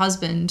against your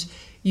husband.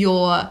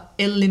 you're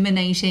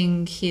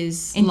eliminating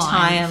his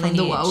Entire line from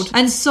the lineage. world.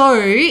 And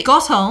so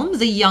Gottholm,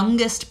 the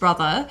youngest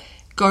brother,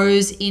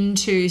 goes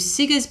into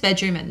Sigurd's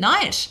bedroom at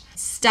night,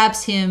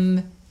 stabs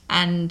him,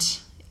 and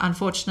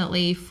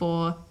unfortunately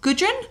for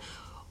Gudrun,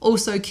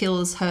 also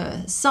kills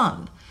her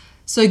son.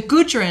 So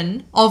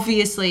Gudrun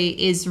obviously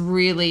is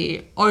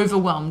really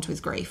overwhelmed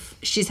with grief.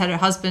 She's had her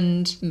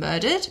husband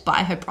murdered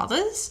by her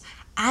brothers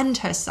and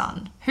her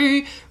son,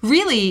 who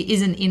really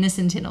isn't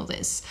innocent in all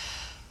this.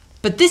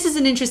 But this is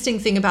an interesting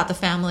thing about the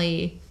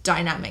family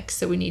dynamics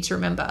that we need to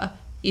remember,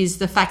 is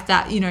the fact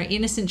that,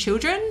 innocent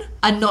children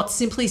are not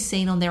simply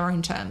seen on their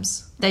own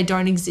terms. They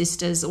don't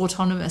exist as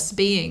autonomous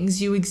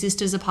beings. You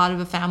exist as a part of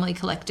a family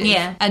collective.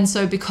 Yeah. And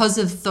so because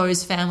of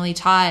those family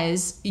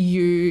ties,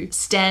 you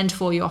stand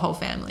for your whole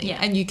family. Yeah.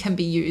 And you can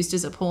be used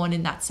as a pawn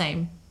in that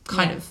same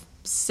kind Yeah. of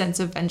sense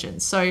of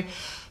vengeance. So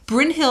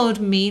Brynhild,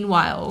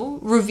 meanwhile,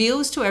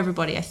 reveals to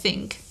everybody, I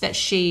think, that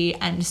she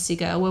and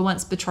Sigurd were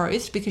once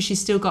betrothed because she's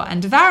still got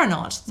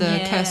Andvaranot, the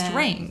Yeah. cursed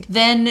ring.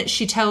 Then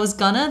she tells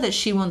Gunnar that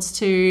she wants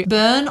to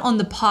burn on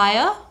the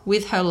pyre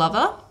with her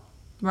lover,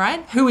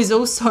 right? Who is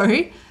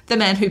also the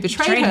man who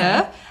betrayed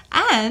her,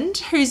 and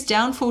whose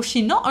downfall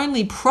she not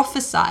only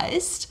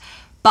prophesized,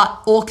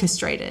 but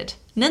orchestrated.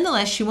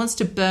 Nonetheless, she wants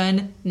to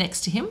burn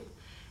next to him.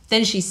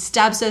 Then she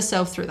stabs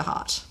herself through the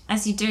heart.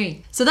 As you do.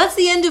 So that's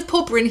the end of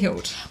poor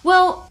Brynhild.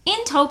 Well, in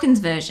Tolkien's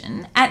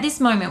version, at this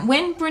moment,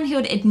 when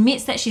Brynhild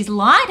admits that she's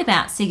lied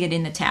about Sigurd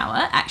in the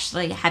tower,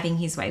 actually having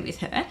his way with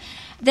her,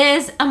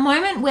 there's a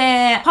moment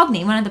where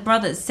Hogni, one of the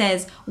brothers,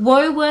 says,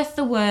 "Woe worth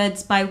the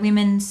words by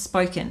women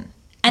spoken."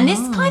 And this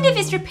kind of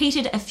is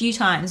repeated a few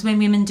times when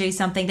women do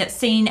something that's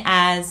seen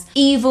as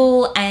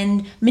evil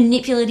and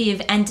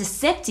manipulative and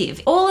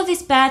deceptive. All of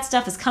this bad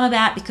stuff has come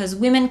about because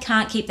women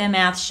can't keep their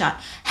mouths shut.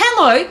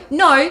 Hello,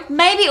 no,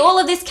 maybe all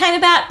of this came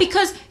about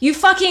because you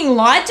fucking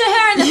lied to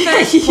her in the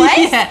first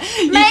place. Yeah,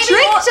 you maybe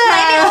tricked her.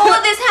 Maybe all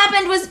of this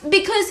happened was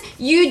because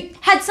you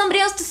had somebody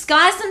else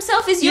disguise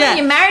themselves as you and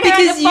you married her.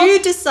 because under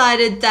you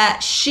decided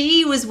that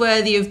she was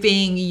worthy of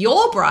being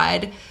your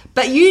bride,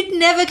 but you'd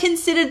never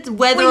considered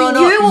whether Well, or not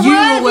you were you were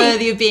worthy.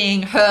 worthy of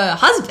being her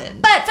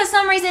husband. But for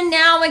some reason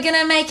now we're going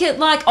to make it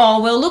like,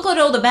 oh, well, look at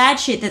all the bad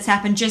shit that's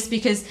happened just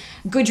because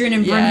Gudrun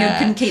and Brynhild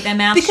couldn't keep their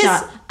mouths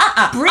shut.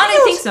 I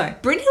don't think so.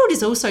 Brynhild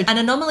is also an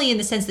anomaly in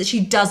the sense that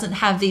she doesn't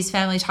have these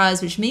family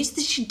ties, which means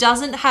that she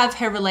doesn't have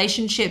her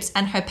relationships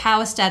and her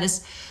power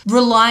status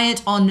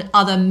reliant on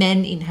other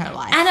men in her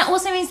life. And it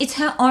also means it's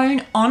her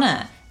own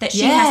honour that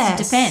she has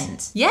to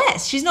defend.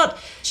 Yes, she's not...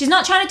 She's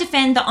not trying to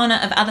defend the honour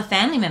of other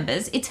family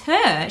members. It's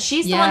her.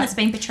 She's the Yeah. one that's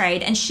been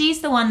betrayed and she's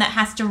the one that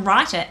has to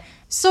right it.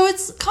 So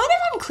it's kind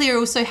of unclear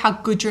also how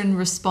Gudrun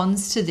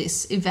responds to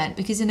this event,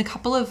 because in a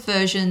couple of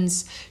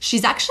versions,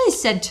 she's actually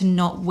said to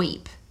not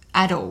weep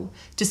at all,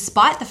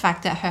 despite the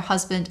fact that her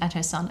husband and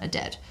her son are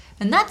dead.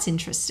 And that's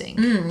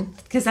interesting.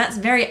 Because that's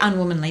very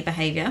unwomanly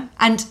behaviour.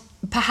 And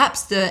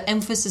perhaps the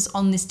emphasis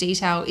on this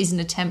detail is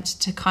an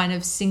attempt to kind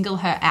of single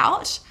her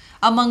out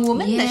among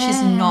women, that she's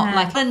not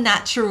like a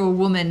natural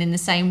woman in the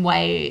same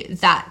way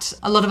that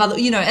a lot of other,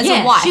 as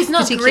a wife. she's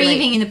not particularly.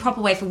 grieving in the proper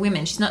way for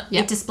women. She's not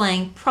Yep.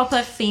 displaying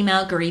proper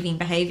female grieving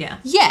behaviour.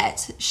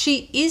 Yet,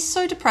 she is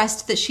so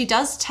depressed that she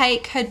does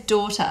take her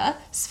daughter,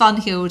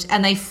 Svanhild,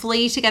 and they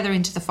flee together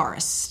into the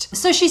forest.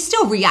 So she's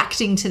still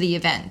reacting to the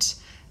event.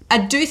 I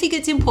do think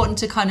it's important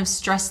to kind of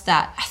stress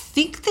that I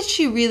think that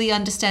she really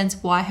understands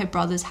why her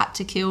brothers had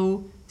to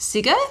kill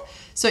Sigurd.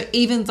 So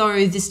even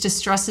though this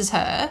distresses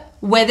her,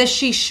 whether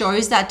she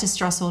shows that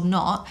distress or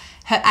not,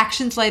 her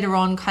actions later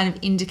on kind of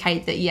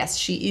indicate that yes,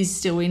 she is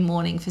still in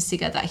mourning for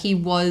Sigurd, that he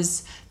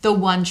was the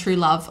one true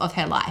love of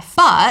her life.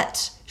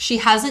 But she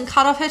hasn't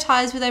cut off her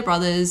ties with her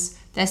brothers.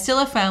 They're still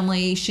a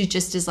family. She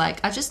just is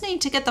like, I just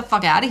need to get the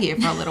fuck out of here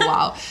for a little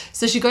while.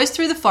 So she goes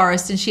through the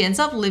forest and she ends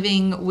up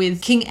living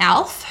with King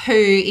Alf, who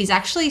is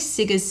actually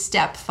Sigurd's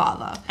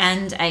stepfather.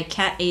 And a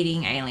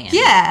cat-eating alien.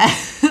 Yeah.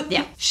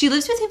 Yeah. She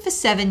lives with him for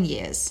 7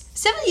 years.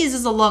 7 years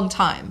is a long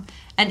time.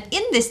 And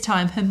in this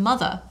time, her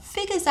mother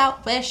figures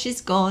out where she's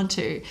gone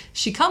to.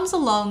 She comes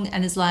along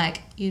and is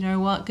like, you know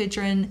what,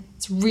 Gudrun,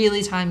 it's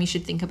really time you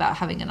should think about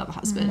having another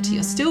husband.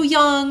 You're still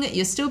young.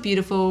 You're still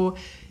beautiful.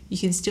 You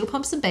can still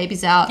pump some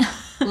babies out.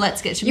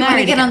 Let's get you You want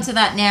married to get again. onto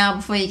that now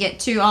before you get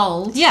too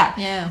old. Yeah.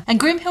 Yeah. And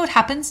Grimhild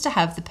happens to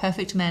have the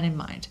perfect man in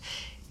mind.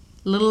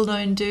 Little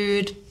known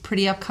dude,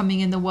 pretty upcoming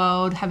in the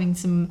world, having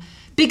some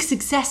big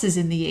successes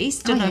in the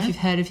East. Don't know if you've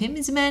heard of him.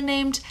 He's a man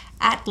named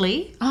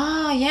Atli.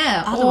 Oh,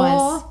 yeah.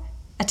 Otherwise, Or-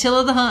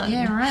 Attila the Hun.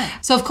 Yeah, right.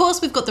 So, of course,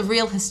 we've got the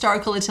real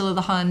historical Attila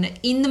the Hun.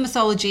 In the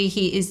mythology,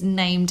 he is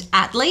named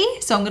Atli,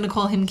 so I'm going to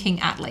call him King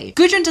Atli.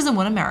 Gudrun doesn't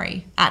want to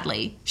marry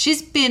Atli.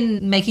 She's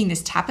been making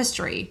this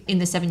tapestry in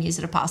the 7 years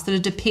that have passed that are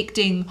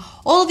depicting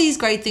all of these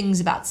great things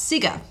about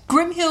Sigurd.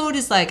 Grimhild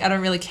is like, I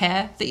don't really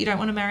care that you don't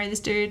want to marry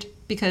this dude,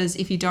 because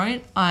if you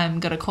don't, I'm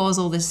going to cause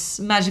all this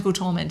magical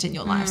torment in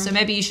your life. So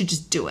maybe you should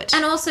just do it.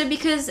 And also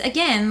because,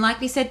 again,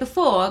 like we said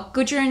before,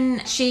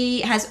 Gudrun,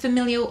 she has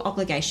familial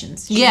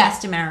obligations. She Yeah. has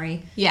to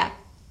marry Yeah.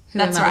 who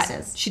her That's mother right.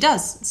 says. She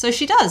does. So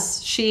she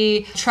does.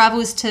 She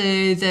travels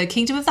to the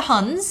kingdom of the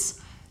Huns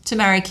to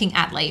marry King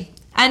Atli.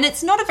 And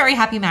it's not a very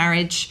happy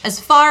marriage. As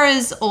far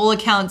as all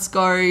accounts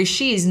go,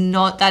 she is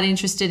not that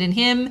interested in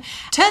him.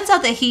 Turns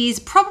out that he's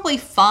probably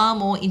far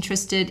more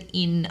interested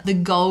in the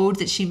gold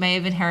that she may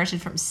have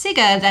inherited from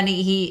Sigurd than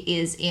he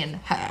is in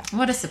her.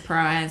 What a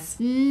surprise.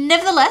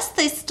 Nevertheless,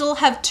 they still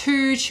have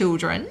 2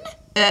 children,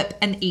 Earp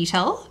and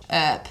Etel.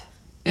 Earp.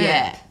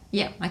 Yeah.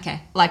 Yeah,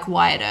 okay. Like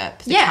Wyatt Earp,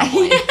 the Yeah,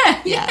 cowboy.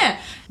 yeah.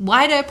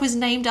 Wyatt Earp was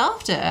named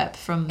after Earp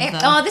from the...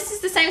 Oh, this is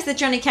the same as the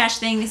Johnny Cash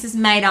thing. This is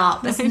made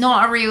up. It's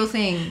not a real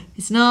thing.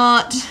 It's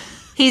not.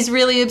 He's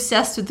really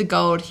obsessed with the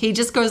gold. He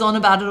just goes on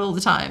about it all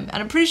the time.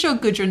 And I'm pretty sure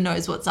Gudrun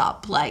knows what's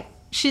up. Like,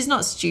 she's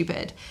not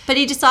stupid. But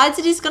he decides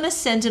that he's going to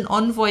send an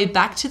envoy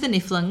back to the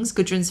Niflungs,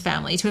 Gudrun's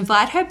family, to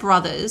invite her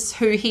brothers,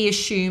 who he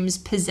assumes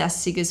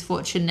possess Sigurd's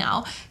fortune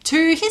now,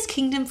 to his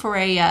kingdom for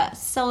a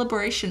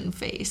celebration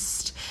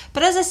feast.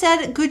 But as I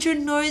said,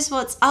 Gudrun knows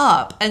what's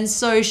up. And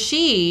so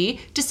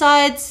she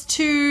decides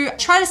to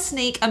try to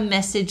sneak a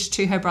message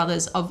to her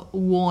brothers of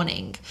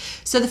warning.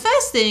 So the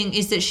first thing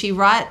is that she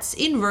writes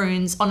in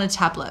runes on a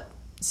tablet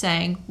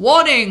saying,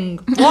 "Warning,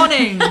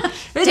 warning,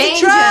 it's a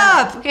Danger.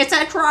 trap." It's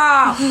a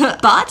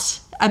trap. But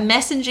a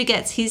messenger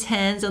gets his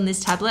hands on this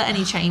tablet and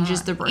he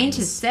changes the runes.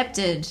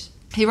 Intercepted.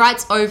 He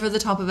writes over the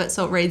top of it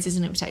so it reads as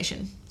an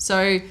invitation.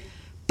 So,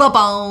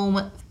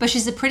 ba-boom. But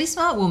she's a pretty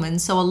smart woman,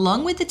 so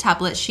along with the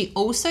tablet, she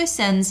also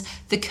sends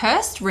the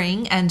cursed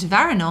ring and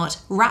Varanot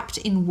wrapped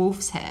in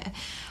wolf's hair,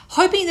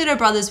 hoping that her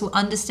brothers will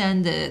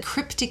understand the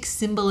cryptic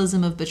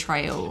symbolism of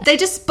betrayal.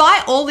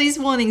 Despite all these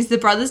warnings, the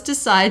brothers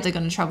decide they're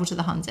going to travel to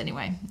the Huns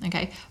anyway,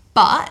 okay?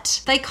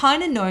 But they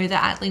kind of know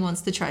that Atli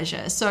wants the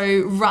treasure,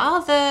 so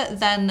rather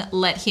than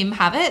let him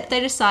have it, they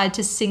decide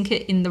to sink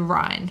it in the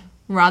Rhine,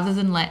 rather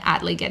than let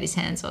Atli get his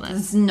hands on it.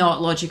 It's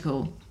not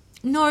logical.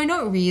 No,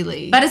 not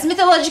really. But it's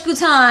mythological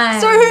time.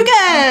 So who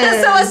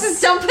cares? So let's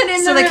just dump it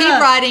in So the they keep river.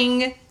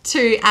 riding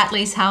to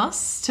Atli's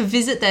house to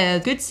visit their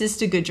good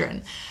sister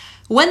Gudrun.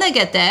 When they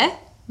get there,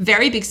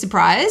 very big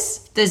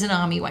surprise, there's an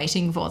army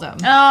waiting for them.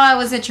 Oh, it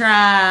was a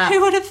trap.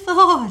 Who would have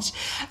thought?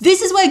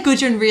 This is where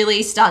Gudrun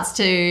really starts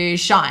to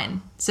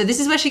shine. So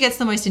this is where she gets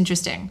the most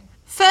interesting.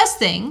 First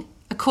thing,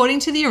 according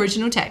to the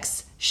original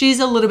text, she's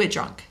a little bit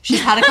drunk.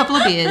 She's had a couple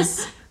of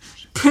beers.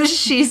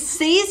 She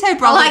sees her I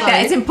brother like that.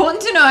 though. It's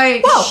important to know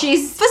Well,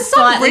 she's for some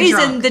slightly reason,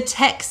 drunk. the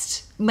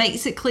text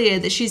makes it clear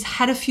that she's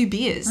had a few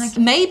beers.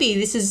 Maybe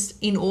this is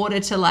in order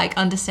to like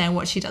understand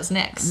what she does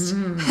next.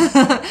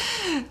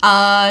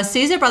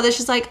 Sees her brother.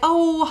 She's like,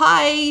 "Oh,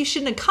 hi, you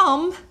shouldn't have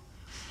come."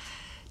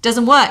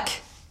 Doesn't work.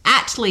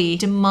 Atli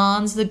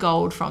demands the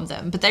gold from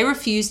them, but they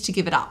refuse to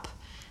give it up.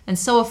 And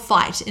so a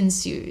fight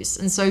ensues.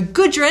 And so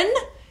Gudrun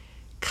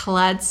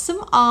clads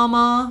some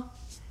armor,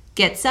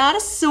 gets out a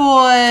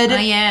sword, Oh,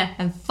 yeah.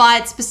 and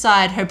fights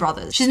beside her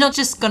brothers. She's not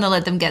just going to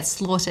let them get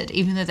slaughtered,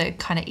 even though they're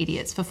kind of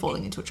idiots for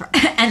falling into a trap.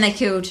 And they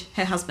killed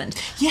her husband.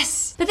 Yes.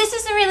 But this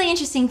is a really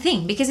interesting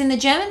thing because in the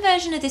German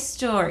version of this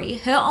story,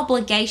 her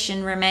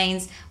obligation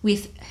remains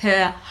with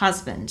her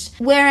husband.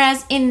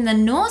 Whereas in the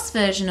Norse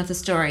version of the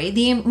story,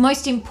 the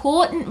most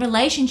important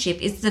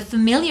relationship is the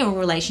familial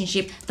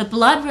relationship, the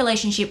blood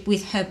relationship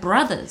with her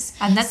brothers.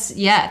 And that's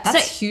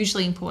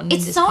hugely important in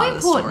it's this so part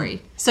of the important.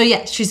 story. So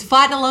yeah, she's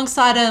fighting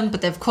alongside them,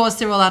 but of course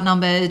they're all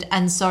outnumbered,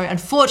 and so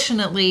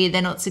unfortunately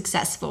they're not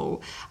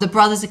successful. The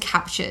brothers are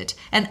captured,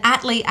 and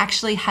Atli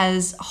actually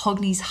has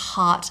Hogni's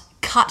heart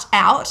cut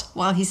out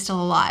while he's still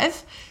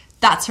alive.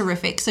 That's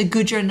horrific. So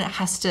Gudrun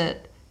has to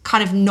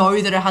kind of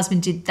know that her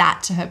husband did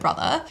that to her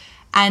brother.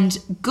 And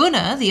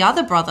Gunnar, the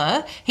other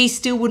brother, he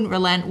still wouldn't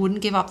relent,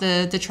 wouldn't give up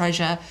the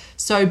treasure.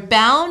 So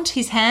bound,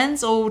 his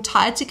hands all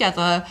tied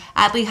together,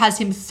 Atli has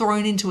him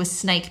thrown into a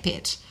snake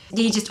pit.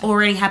 You just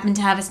already happen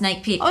to have a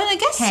snake pit Oh, I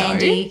guess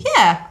handy. so.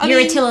 Yeah. I You're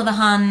mean, Attila the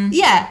Hun.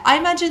 Yeah, I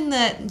imagine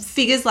that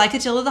figures like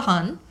Attila the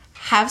Hun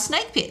have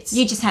snake pits.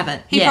 You just have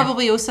it. He yeah.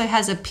 probably also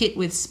has a pit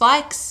with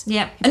spikes.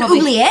 Yeah. He An probably-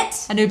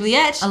 oubliette. An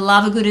oubliette. I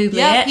love a good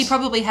oubliette. Yeah, he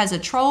probably has a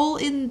troll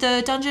in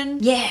the dungeon.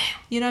 Yeah.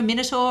 You know,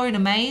 Minotaur in a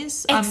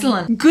maze.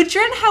 Excellent.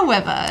 Gudrun,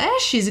 however,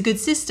 she's a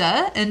good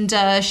sister, and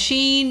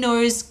she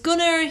knows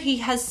Gunnar, he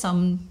has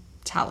some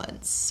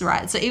talents,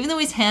 right? So even though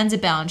his hands are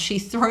bound, she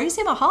throws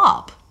him a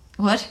harp.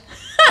 What?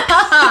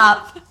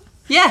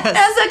 Yes.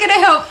 That's not going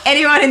to help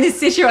anyone in this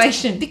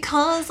situation.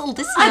 Because,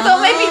 listen, I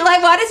thought maybe,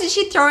 like, why doesn't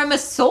she throw him a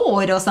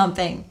sword or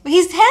something?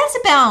 his hands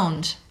are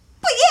bound.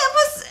 But yeah,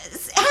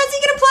 how's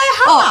he going to play a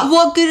harp? Oh,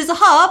 what good is a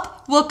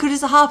harp? What good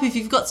is a harp if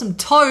you've got some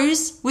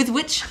toes with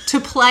which to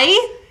play?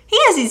 He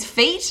has his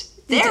feet.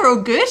 They're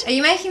all good. Are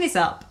you making this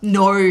up?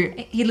 No.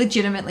 He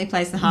legitimately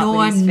plays the harp No,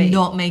 with his I'm feet.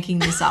 not making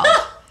this up.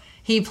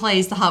 He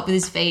plays the harp with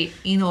his feet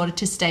in order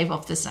to stave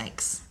off the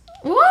snakes.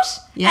 What?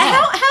 Yeah.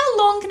 And how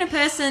long can a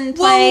person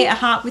play Well, a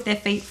harp with their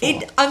feet for?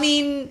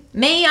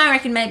 Me, I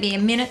reckon maybe a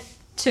minute,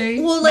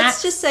 two. well, max.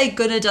 let's just say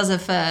Gunnar does it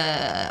for,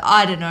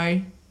 I don't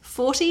know,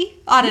 40?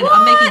 I don't know.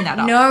 I'm making that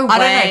up. No I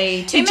don't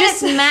way. know. 2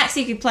 minutes max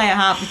you could play a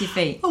harp with your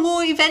feet.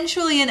 Well,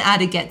 eventually an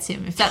adder gets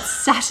him. If that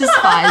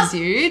satisfies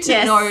you to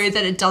Yes. know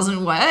that it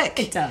doesn't work.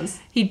 It does.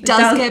 He It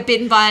does get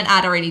bitten by an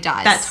adder and he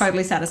dies. That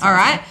totally satisfies All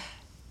right. me.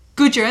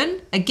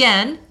 Gudrun,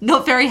 again,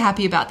 not very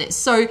happy about this.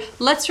 So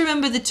let's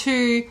remember the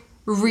two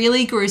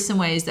really gruesome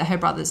ways that her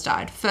brothers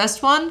died.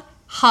 First one,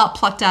 heart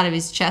plucked out of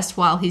his chest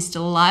while he's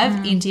still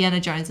alive. Indiana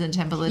Jones and the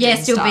Temple of Yeah,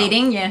 Doom still style.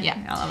 beating. Yeah. Yeah.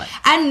 I love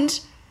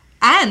it.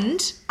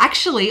 And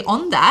actually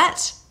on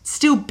that,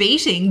 still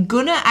beating,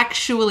 Gunnar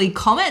actually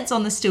comments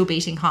on the still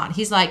beating heart.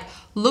 He's like,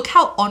 look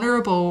how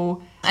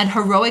honorable and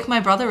heroic my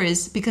brother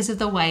is because of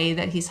the way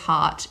that his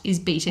heart is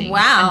beating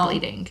Wow. and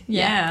bleeding.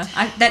 Yeah.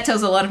 That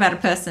tells a lot about a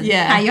person.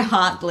 Yeah. How your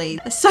heart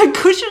bleeds. So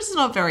Gudrun's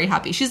not very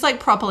happy. She's like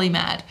properly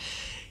mad.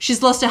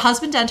 She's lost her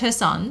husband and her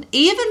son.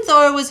 Even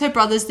though it was her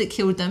brothers that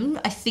killed them,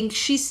 I think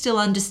she still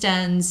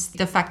understands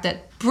the fact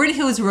that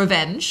Brynhild's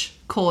revenge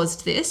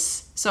caused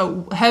this.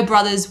 So her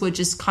brothers were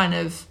just kind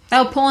of They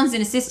were pawns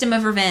in a system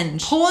of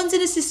revenge. pawns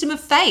in a system of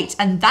fate.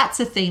 And that's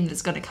a theme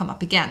that's going to come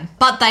up again.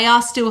 But they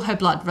are still her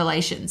blood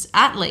relations.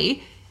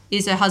 Atli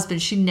is her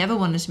husband. She never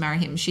wanted to marry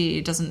him.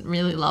 She doesn't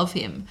really love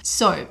him.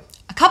 So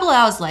a couple of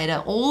hours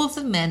later, all of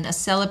the men are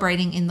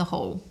celebrating in the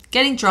hall,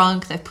 getting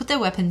drunk. They've put their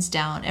weapons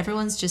down.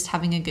 Everyone's just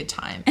having a good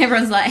time.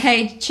 Everyone's like,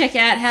 hey, check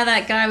out how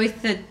that guy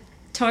with the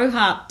toe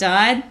harp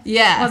died.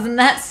 Yeah. Wasn't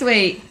that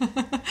sweet?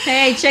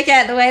 Hey, check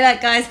out the way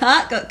that guy's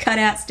heart got cut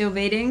out still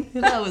beating.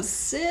 That was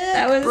sick.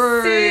 That was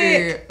bro.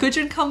 sick.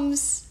 Gudrun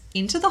comes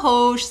into the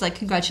hall. She's like,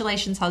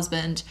 congratulations,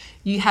 husband.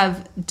 You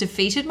have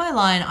defeated my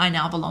line. I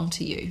now belong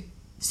to you.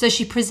 So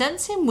she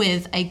presents him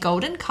with a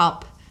golden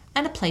cup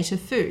and a plate of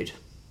food.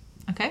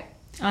 Okay?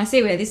 I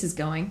see where this is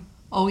going.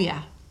 Oh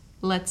yeah.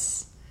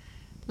 Let's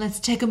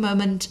take a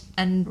moment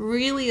and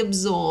really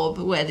absorb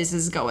where this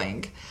is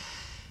going.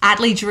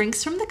 Atli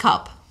drinks from the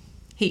cup.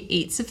 He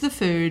eats of the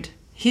food.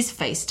 His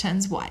face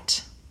turns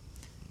white.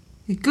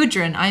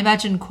 Gudrun, I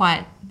imagine,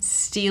 quite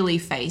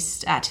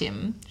steely-faced at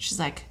him. She's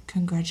like,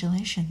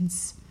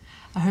 congratulations.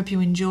 I hope you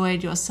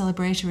enjoyed your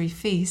celebratory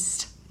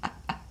feast.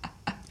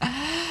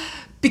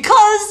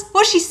 Because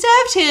what she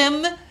served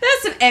him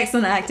That's some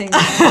excellent acting.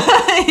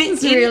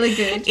 It's really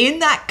good. in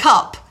that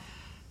cup,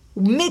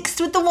 mixed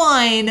with the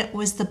wine,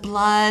 was the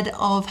blood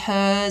of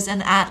hers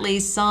and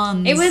Atli's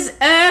sons. It was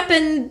Erp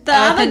and the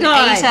Erp other and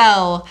guy.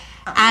 Atel.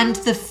 And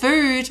the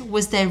food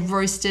was their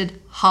roasted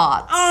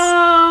hearts.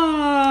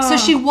 Oh. So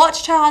she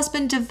watched her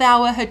husband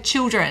devour her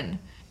children.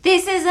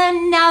 This is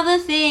another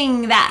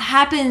thing that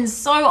happens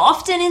so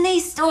often in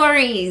these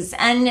stories.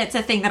 And it's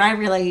a thing that I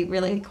really,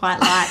 really quite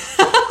like.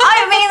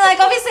 I mean, like,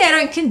 obviously I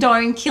don't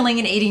condone killing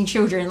and eating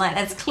children. Like,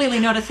 that's clearly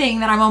not a thing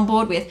that I'm on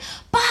board with.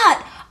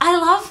 But I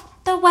love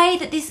the way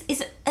that this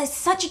is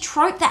such a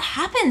trope that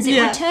happens. It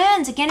Yeah.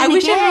 returns again and I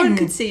wish again. everyone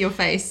could see your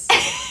face.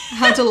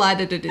 How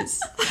delighted it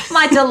is.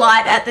 My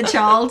delight at the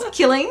child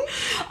killing.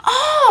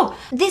 Oh,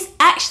 this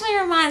actually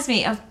reminds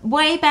me of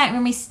way back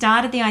when we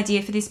started the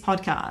idea for this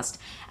podcast.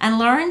 And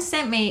Lauren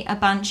sent me a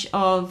bunch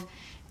of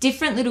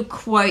different little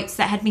quotes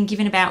that had been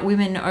given about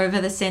women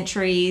over the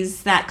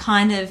centuries that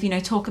kind of,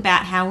 talk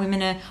about how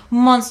women are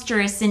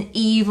monstrous and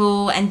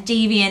evil and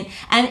deviant.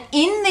 And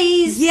in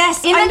these,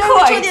 Yes, in I the know which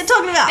quotes, one you're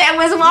talking about. there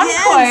was one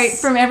Yes. quote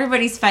from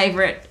everybody's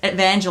favorite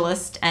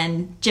evangelist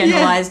and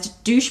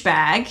generalized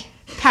douchebag,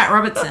 Pat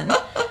Robertson.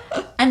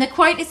 And the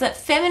quote is that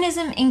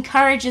feminism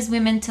encourages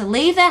women to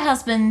leave their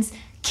husbands,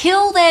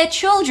 kill their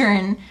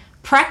children,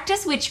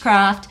 practice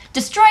witchcraft,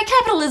 destroy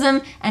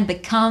capitalism, and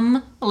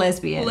become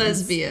lesbians.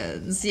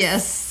 Lesbians,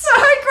 yes. So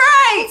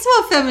great! That's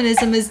what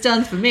feminism has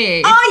done for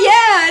me. Oh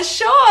yeah,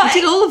 sure. I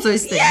did all of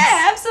those things.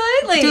 Yeah,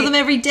 absolutely. I do them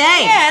every day.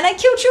 Yeah, and I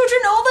kill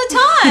children all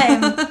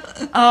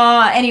the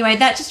time. Anyway,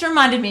 that just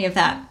reminded me of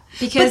that.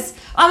 Because,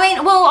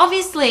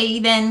 obviously,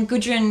 then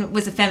Gudrun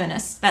was a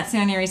feminist. That's the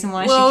only reason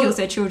why she kills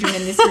her children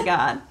in this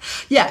regard.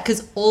 Yeah,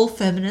 because all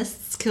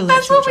feminists kill their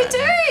That's what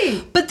children. we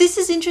do. But this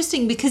is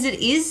interesting because it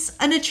is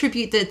an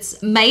attribute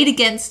that's made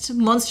against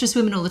monstrous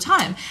women all the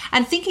time.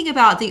 And thinking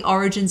about the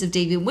origins of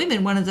deviant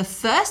women, one of the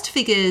first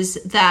figures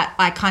that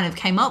I kind of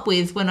came up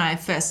with when I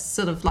first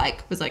sort of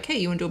was like, hey,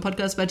 you want to do a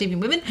podcast about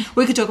deviant women?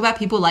 We could talk about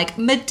people like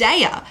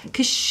Medea,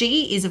 because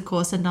she is, of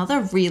course,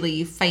 another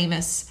really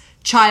famous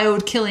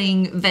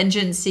child-killing,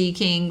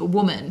 vengeance-seeking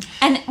woman.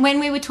 And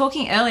when we were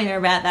talking earlier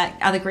about that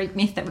other Greek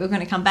myth that we were going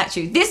to come back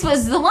to, this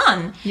was the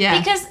one. Yeah.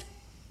 Because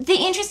the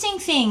interesting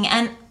thing,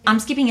 and I'm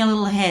skipping a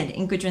little ahead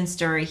in Gudrun's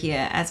story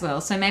here as well,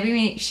 so maybe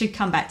we should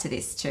come back to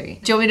this too.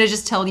 Do you want me to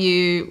just tell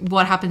you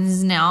what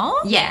happens now?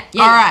 Yeah. All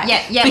right.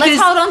 Yeah. Because-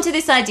 Let's hold on to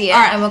this idea All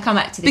right. and we'll come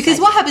back to this Because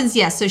idea. what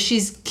happens, so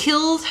she's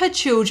killed her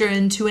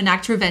children to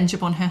enact revenge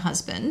upon her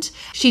husband.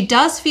 She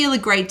does feel a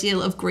great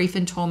deal of grief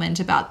and torment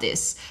about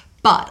this.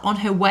 But on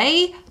her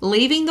way,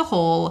 leaving the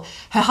hall,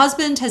 her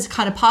husband has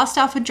kind of passed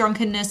out for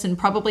drunkenness and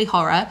probably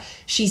horror.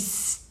 She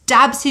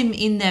stabs him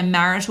in their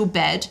marital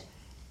bed.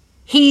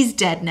 He's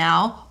dead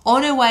now.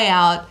 On her way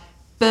out,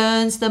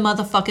 burns the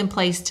motherfucking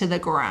place to the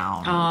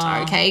ground.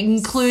 Oh, okay?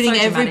 Including so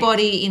dramatic.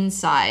 everybody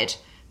inside.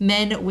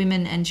 Men,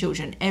 women, and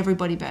children.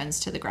 Everybody burns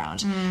to the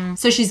ground.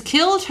 So she's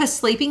killed her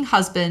sleeping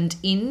husband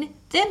in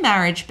their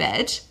marriage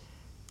bed.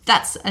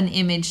 That's an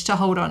image to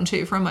hold on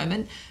to for a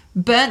moment.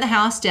 Burnt the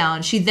house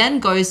down. She then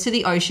goes to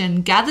the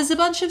ocean, gathers a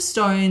bunch of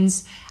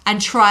stones, and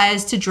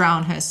tries to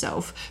drown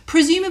herself.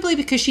 Presumably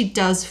because she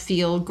does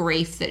feel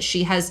grief that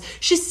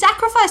she's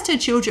sacrificed her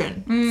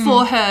children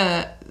for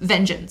her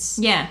vengeance.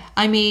 Yeah.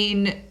 I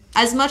mean,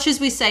 as much as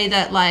we say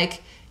that,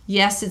 like,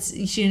 yes,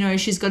 it's, you know,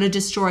 she's got to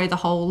destroy the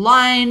whole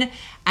line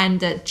and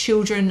that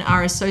children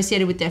are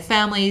associated with their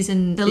families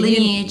and The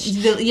lineage.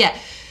 yeah.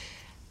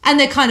 And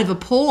they're kind of a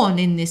pawn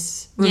in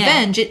this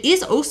revenge. It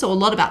is also a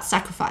lot about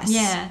sacrifice.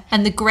 Yeah.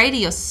 And the greater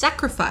your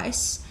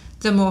sacrifice,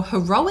 the more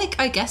heroic,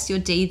 I guess, your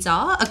deeds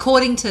are,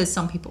 according to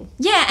some people.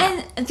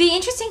 Yeah, and the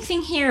interesting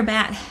thing here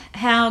about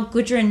how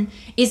Gudrun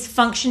is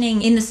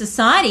functioning in the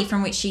society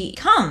from which she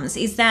comes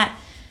is that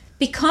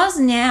because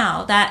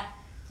now that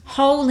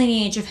whole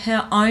lineage of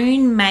her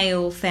own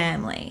male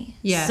family,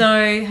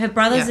 so her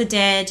brothers are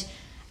dead,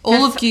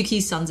 All of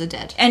Yuki's sons are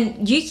dead.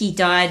 and Yuki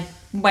died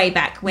way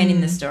back when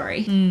in the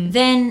story,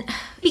 then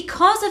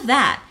because of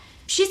that,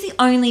 she's the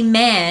only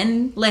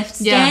man left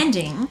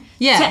standing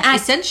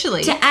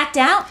essentially. to act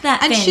out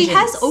that And vengeance. she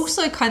has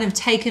also kind of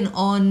taken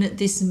on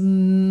this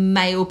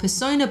male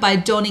persona by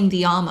donning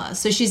the armor.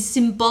 So she's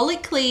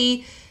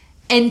symbolically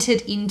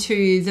entered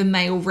into the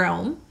male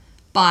realm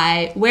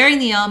by wearing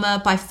the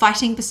armor, by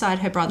fighting beside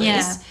her brothers.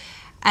 Yeah.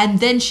 And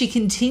then she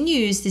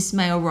continues this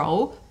male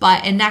role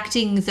by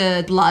enacting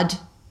the blood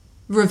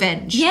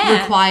revenge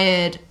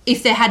required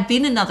if there had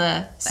been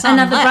another son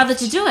another left. brother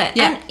to do it.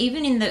 Yeah. And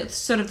even in the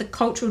sort of the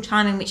cultural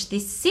time in which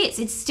this sits,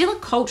 it's still a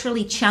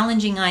culturally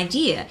challenging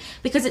idea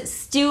because it's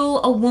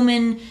still a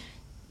woman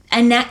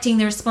enacting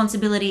the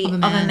responsibility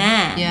of a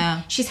man.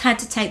 Yeah. She's had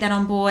to take that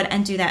on board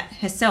and do that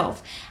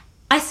herself.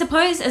 I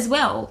suppose as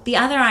well, the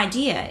other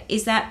idea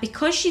is that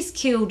because she's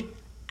killed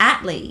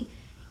Atli,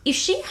 if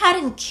she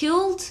hadn't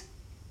killed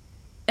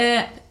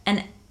Earp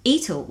and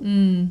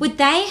Etel, would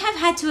they have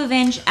had to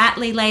avenge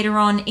Atli later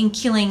on in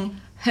killing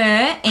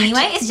her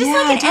anyway? It's just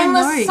like an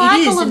endless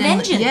cycle of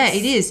vengeance. Yeah,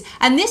 it is.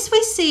 And this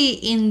we see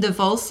in the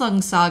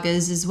Volsung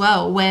sagas as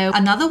well, where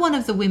another one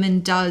of the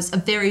women does a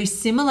very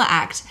similar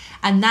act,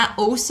 and that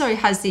also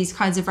has these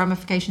kinds of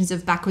ramifications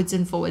of backwards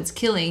and forwards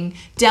killing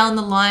down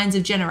the lines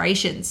of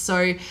generations.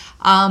 So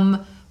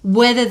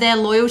whether their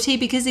loyalty,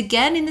 because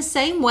again, in the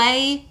same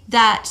way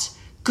that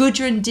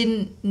Gudrun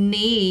didn't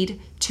need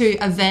to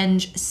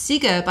avenge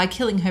Sigurd by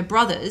killing her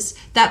brothers,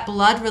 that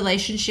blood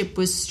relationship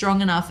was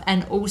strong enough,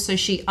 and also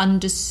she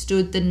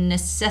understood the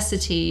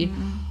necessity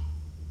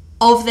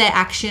of their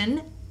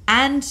action,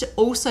 and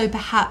also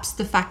perhaps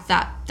the fact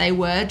that they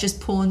were just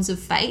pawns of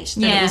fate,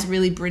 that it was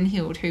really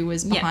Brynhild who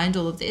was behind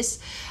all of this.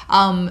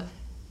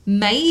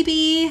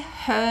 Maybe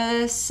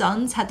her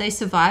sons, had they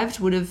survived,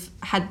 would have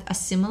had a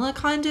similar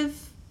kind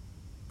of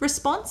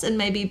response and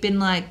maybe been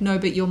like, no,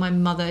 but you're my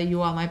mother,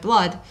 you are my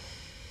blood.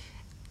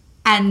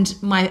 And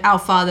our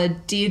father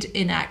did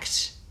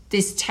enact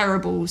this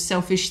terrible,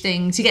 selfish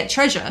thing to get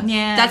treasure.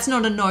 Yeah. That's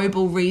not a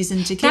noble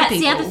reason to kill That's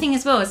people. the other thing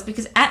as well, is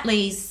because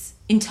Atli's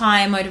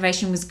entire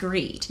motivation was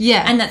greed.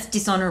 Yeah. And that's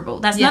dishonourable.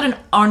 That's not an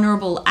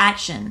honourable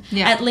action.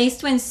 Yeah. At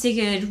least when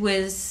Sigurd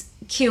was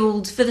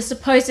killed for the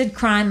supposed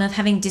crime of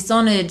having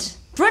dishonoured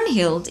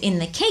Brunhild in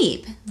the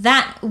keep,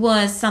 that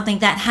was something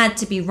that had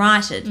to be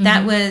righted. Mm-hmm.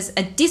 That was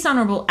a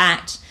dishonourable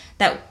act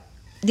that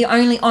the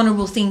only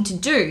honourable thing to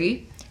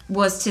do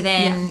was to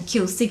then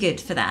kill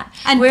Sigurd for that.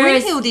 And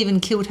Brynhild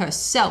even killed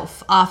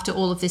herself after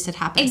all of this had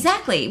happened.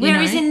 Exactly.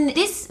 Whereas in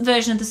this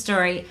version of the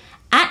story,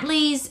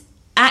 Atli's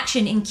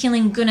action in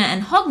killing Gunnar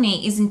and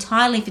Hogni is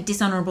entirely for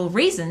dishonourable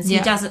reasons. He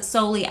does it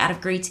solely out of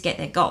greed to get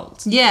their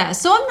gold. Yeah,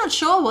 so I'm not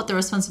sure what the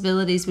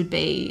responsibilities would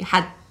be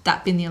had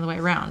that been the other way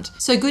around.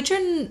 So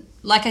Gudrun,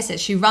 like I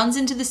said, she runs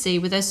into the sea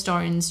with her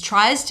stones,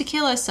 tries to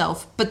kill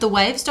herself, but the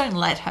waves don't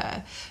let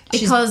her.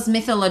 Because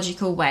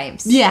mythological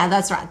waves. Yeah,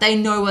 that's right. They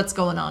know what's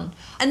going on.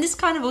 And this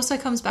kind of also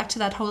comes back to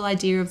that whole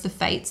idea of the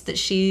fates, that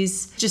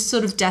she's just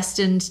sort of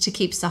destined to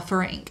keep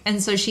suffering.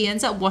 And so she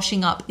ends up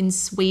washing up in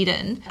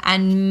Sweden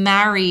and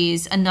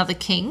marries another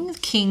king,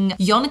 King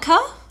Jonica.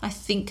 I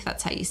think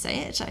that's how you say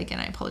it. Again,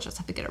 I apologize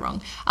if I get it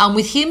wrong.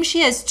 With him,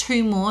 she has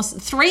three more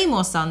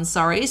sons,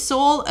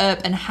 Saul,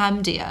 Earp, and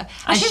Hamdir.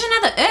 Oh, she's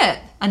another Earp.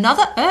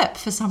 Another Earp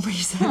for some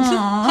reason.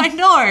 I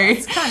know.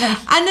 It's kind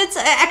of... And it's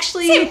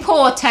actually... It's in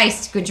poor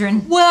taste,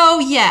 Gudrun.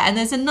 Well, yeah, and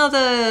there's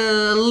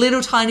another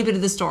little tiny bit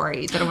of the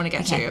story that I want to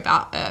get to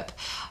about Earp.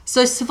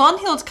 So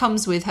Svanhild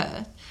comes with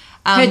her.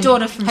 Her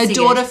daughter from Sigurd. Her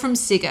daughter from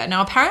Sigurd.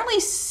 Now, apparently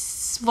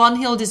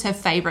Svanhild is her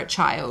favourite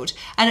child,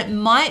 and it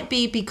might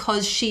be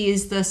because she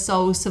is the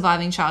sole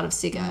surviving child of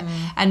Sigurd,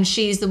 and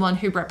she's the one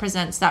who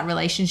represents that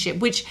relationship,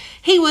 which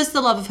he was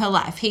the love of her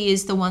life. He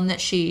is the one that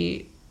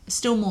she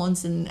still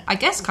mourns and I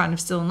guess kind of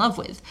still in love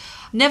with.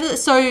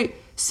 So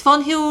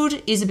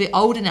Svanhild is a bit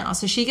older now,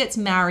 so she gets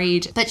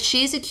married, but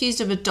she's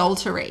accused of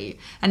adultery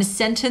and is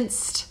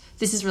sentenced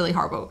This is really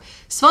horrible.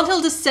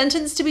 Svanhild is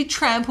sentenced to be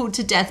trampled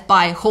to death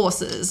by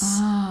horses.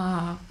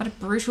 Oh, what a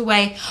brutal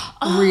way.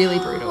 Oh, Really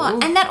brutal.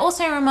 And that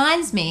also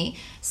reminds me,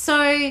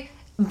 so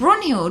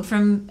Brunhild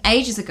from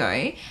ages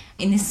ago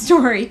in this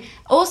story,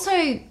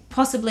 also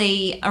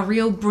possibly a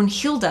real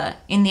Brunhilde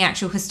in the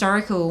actual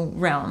historical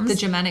realms. The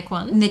Germanic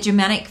one. In the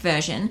Germanic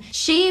version,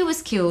 she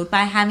was killed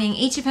by having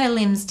each of her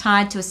limbs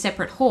tied to a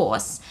separate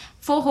horse,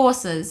 4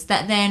 horses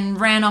that then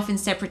ran off in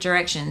separate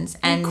directions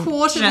and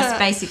quartered just her.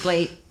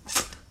 basically...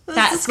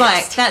 That's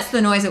That's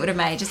the noise it would have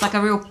made, just like a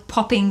real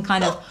popping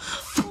kind of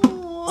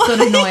sort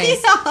of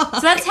noise. Yeah. So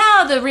that's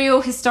how the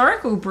real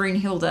historical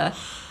Brunhilde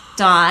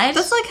died.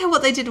 That's like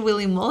what they did to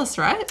William Wallace,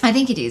 right? I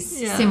think it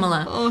is Yeah.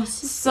 similar. Oh,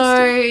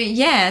 So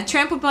yeah,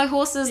 trampled by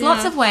horses. Yeah.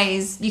 Lots of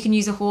ways you can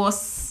use a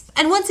horse.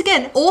 And once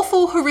again,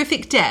 awful,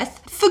 horrific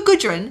death. For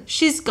Gudrun,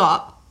 she's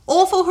got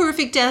awful,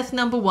 horrific death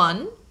number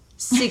 1,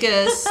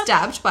 Sigurd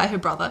stabbed by her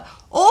brother.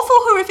 Awful,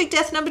 horrific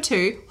death number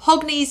 2,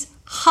 Hogni's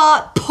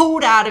heart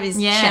pulled out of his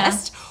Yeah.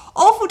 chest.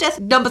 Awful death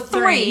number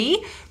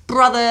 3,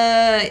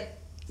 brother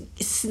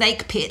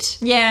snake pit.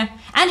 Yeah,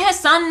 and her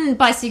son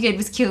by Sigurd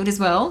was killed as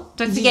well.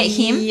 Don't forget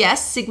him.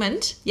 Yes,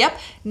 Sigmund. Yep.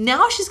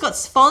 Now she's got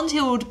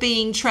Svanhild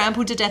being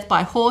trampled to death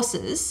by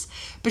horses,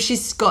 but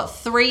she's got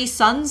 3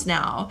 sons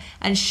now,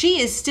 and she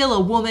is still a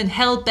woman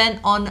hell-bent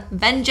on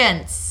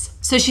vengeance.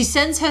 So she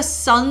sends her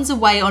sons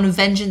away on a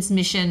vengeance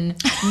mission,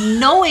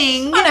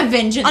 knowing On a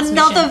vengeance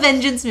another mission.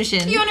 vengeance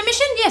mission. You on a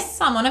mission? Yes,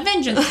 I'm on a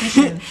vengeance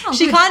mission. Oh,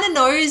 She good. kind of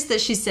knows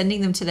that she's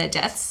sending them to their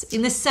deaths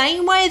in the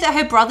same way that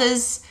her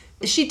brothers.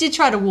 She did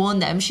try to warn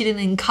them. She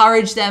didn't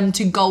encourage them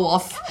to go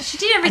off. She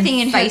did everything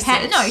in and her face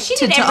power. it No, she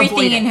to- did to everything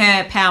avoid in it.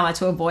 her power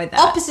to avoid that.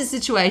 Opposite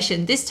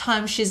situation. This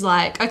time she's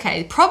like,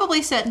 okay,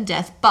 probably certain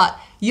death, but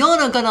you're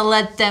not going to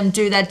let them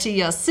do that to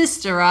your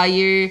sister, are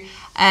you?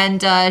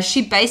 And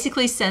she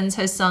basically sends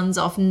her sons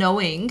off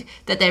knowing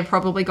that they're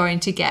probably going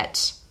to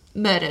get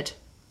murdered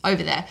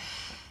over there.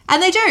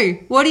 And they do.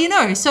 What do you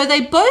know? So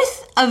they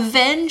both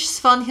avenge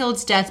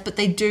Svanhild's death, but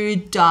they do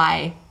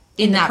die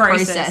in the that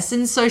process. process.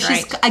 And so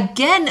she's Great.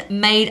 again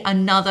made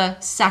another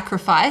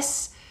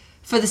sacrifice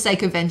for the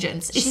sake of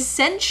vengeance.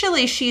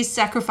 Essentially, she has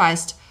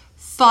sacrificed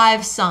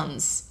 5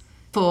 sons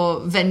for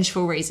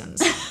vengeful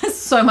reasons.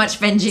 So much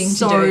venging to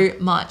So do.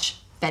 much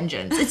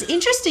vengeance. It's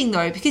interesting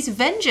though, because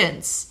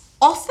vengeance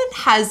often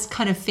has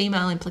kind of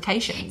female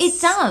implications.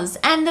 It does.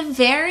 And the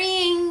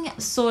varying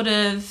sort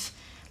of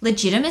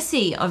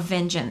legitimacy of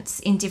vengeance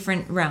in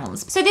different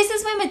realms. So this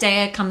is where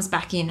Medea comes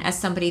back in as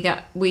somebody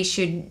that we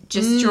should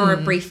just draw a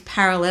brief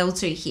parallel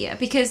to here,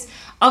 because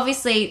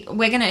obviously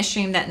we're going to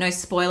assume that no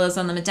spoilers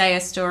on the Medea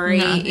story.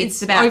 No, it's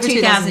it's about over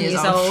 2,000 years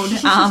old.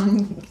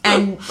 old.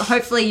 And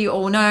hopefully you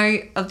all know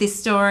of this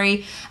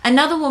story.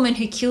 Another woman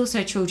who kills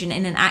her children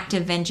in an act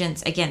of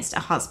vengeance against a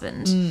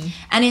husband.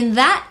 And in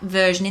that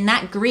version, in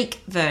that Greek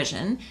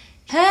version,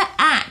 her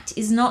act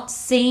is not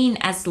seen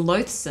as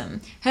loathsome.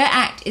 Her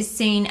act is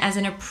seen as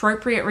an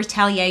appropriate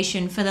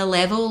retaliation for the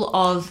level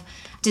of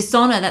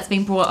dishonor that's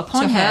been brought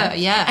upon To her. her,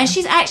 yeah. And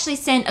she's actually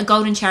sent a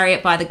golden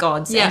chariot by the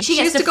gods. Yeah, And she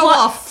she gets gets to to go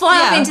off. fly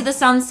off Yeah. into the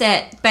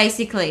sunset,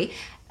 basically,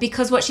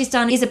 because what she's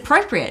done is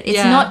appropriate. It's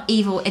Yeah. not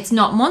evil. It's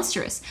not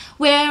monstrous.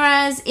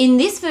 Whereas in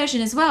this version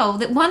as well,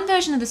 that one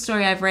version of the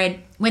story I've read,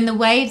 when the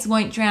waves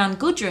won't drown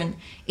Gudrun,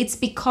 it's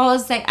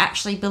because they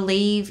actually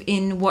believe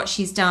in what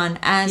she's done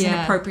as an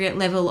Yeah. appropriate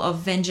level of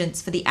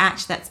vengeance for the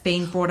act that's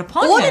being brought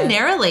upon her.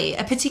 Ordinarily,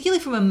 particularly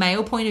from a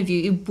male point of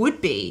view, it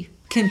would be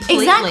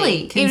completely Exactly.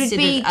 It would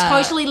be considered,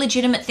 totally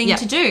legitimate thing Yep.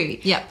 to do.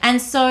 Yep.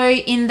 And so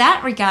in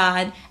that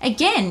regard,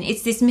 again,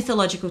 it's this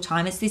mythological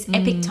time. It's this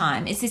epic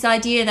time. It's this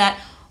idea that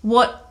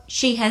what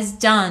she has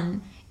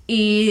done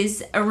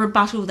is a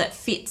rebuttal that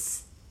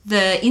fits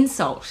the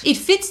insult. It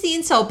fits the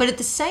insult, but at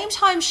the same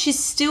time,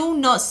 she's still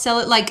not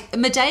selling. Like,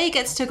 Medea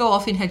gets to go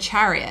off in her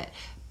chariot,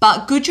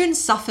 but Gudrun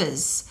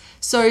suffers.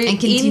 So And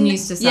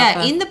continues to Yeah,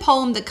 suffer. in the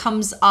poem that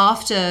comes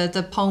after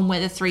the poem where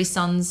the 3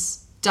 sons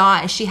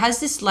die, she has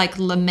this like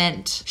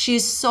lament. She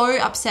is so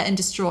upset and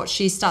distraught.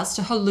 She starts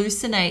to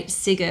hallucinate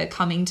Sigurd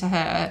coming to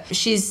her.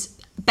 She's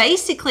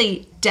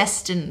basically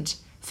destined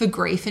for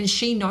grief, and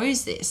she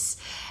knows this.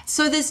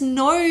 So there's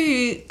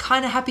no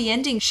kind of happy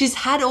ending. She's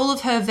had all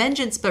of her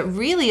vengeance, but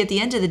really at the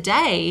end of the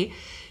day,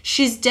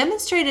 she's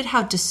demonstrated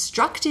how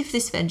destructive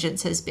this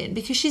vengeance has been,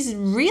 because she's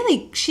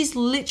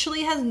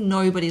literally has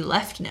nobody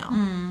left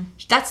now.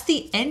 That's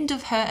the end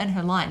of her and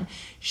her line.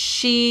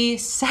 She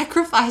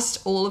sacrificed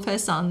all of her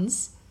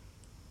sons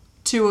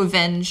to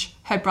avenge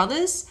her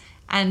brothers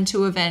and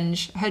to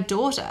avenge her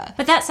daughter.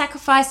 But that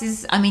sacrifice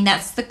is, I mean,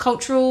 that's the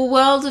cultural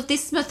world of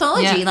this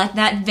mythology. Yeah. Like,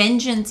 that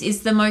vengeance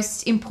is the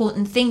most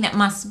important thing that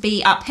must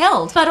be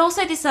upheld. But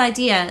also this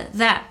idea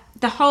that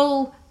the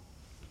whole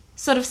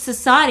sort of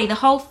society, the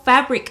whole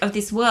fabric of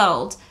this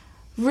world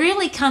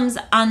really comes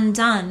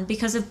undone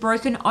because of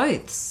broken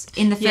oaths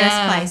in the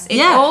first place.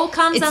 It all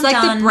comes it's undone.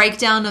 like the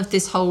breakdown of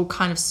this whole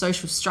kind of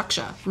social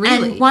structure,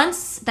 really. And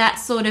once that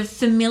sort of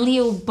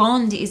familial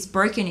bond is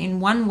broken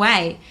in one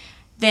way,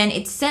 then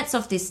it sets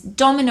off this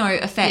domino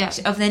effect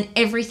Yeah. of then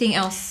everything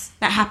else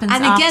that happens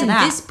And after again,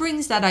 that. this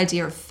brings that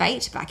idea of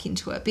fate back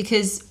into it,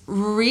 because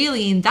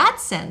really, in that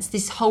sense,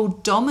 this whole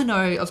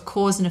domino of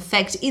cause and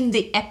effect in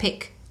the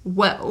epic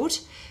world,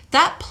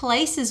 that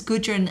places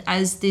Gudrun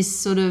as this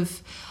sort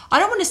of, I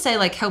don't want to say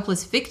like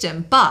helpless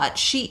victim, but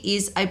she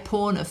is a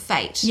pawn of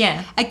fate.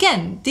 Yeah.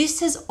 Again, this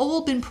has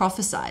all been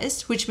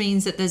prophesized, which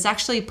means that there's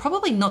actually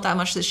probably not that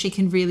much that she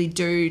can really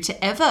do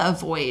to ever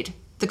avoid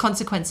the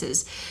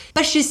consequences.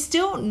 But she's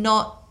still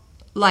not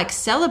like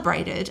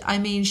celebrated. I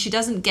mean, she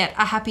doesn't get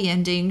a happy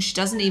ending. She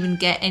doesn't even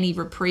get any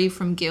reprieve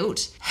from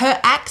guilt. Her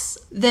acts,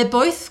 they're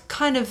both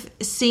kind of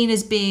seen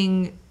as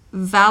being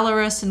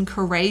valorous and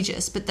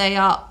courageous, but they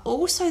are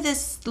also,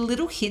 there's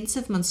little hints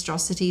of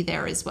monstrosity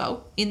there as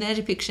well in their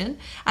depiction.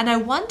 And I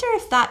wonder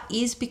if that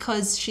is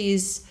because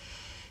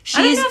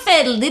I don't know if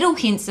they're little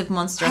hints of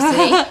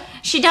monstrosity.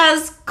 She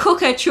does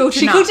cook her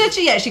children up.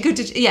 She cooked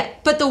it, yeah.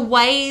 But the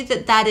way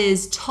that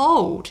is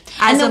told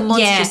as a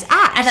monstrous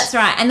act. And that's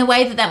right. And the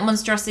way that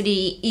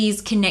monstrosity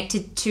is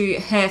connected to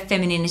her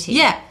femininity.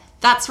 Yeah,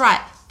 that's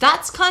right.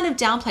 That's kind of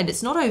downplayed.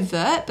 It's not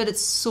overt, but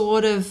it's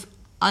sort of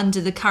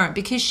under the current,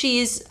 because she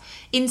is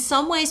in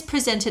some ways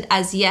presented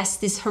as, yes,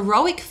 this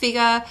heroic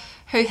figure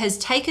who has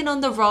taken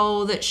on the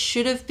role that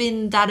should have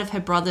been that of her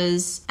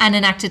brothers and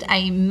enacted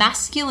a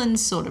masculine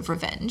sort of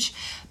revenge.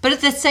 But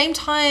at the same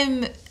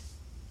time,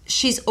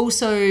 she's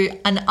also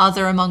an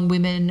other among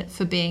women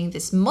for being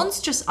this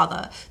monstrous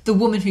other, the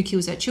woman who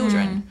kills her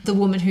children, the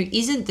woman who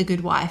isn't the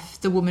good wife,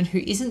 the woman who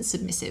isn't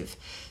submissive.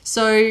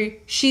 So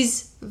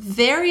she's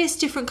various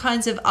different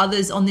kinds of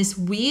others on this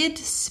weird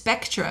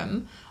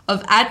spectrum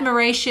of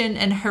admiration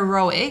and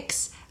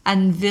heroics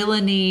and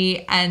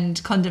villainy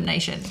and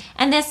condemnation.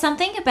 And there's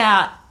something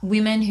about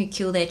women who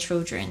kill their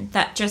children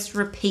that just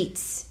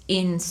repeats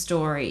in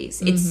stories.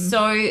 It's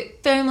so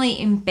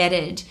firmly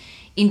embedded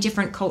in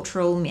different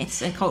cultural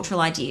myths and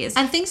cultural ideas.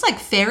 And things like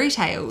fairy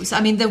tales.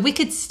 I mean, the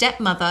wicked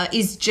stepmother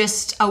is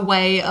just a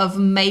way of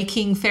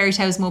making fairy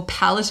tales more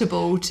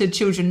palatable to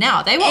children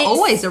now. They were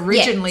always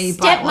originally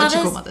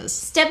biological mothers.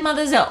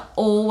 Stepmothers are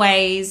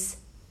always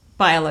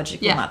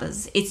biological Yeah.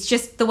 mothers. It's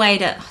just the way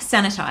to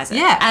sanitize it.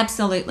 Yeah.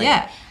 Absolutely.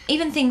 Yeah.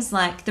 Even things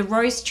like the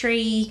rose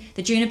tree,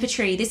 the juniper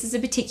tree. This is a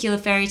particular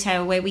fairy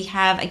tale where we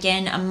have,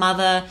 again, a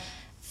mother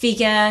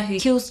figure who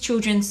kills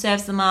children,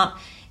 serves them up.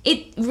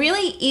 It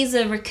really is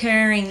a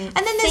recurring And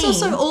then there's theme.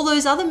 also all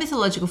those other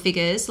mythological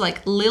figures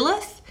like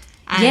Lilith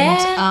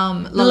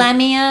and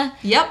Lamia.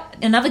 Yep.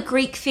 Another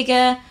Greek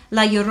figure.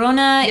 La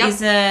Llorona Yep.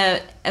 is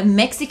a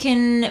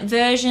Mexican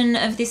version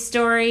of this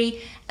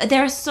story.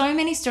 There are so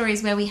many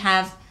stories where we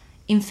have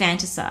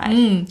infanticide.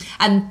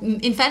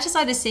 And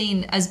infanticide is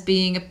seen as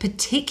being a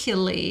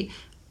particularly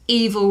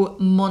evil,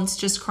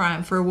 monstrous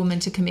crime for a woman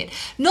to commit.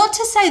 Not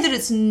to say that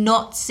it's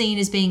not seen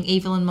as being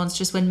evil and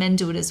monstrous when men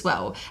do it as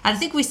well. And I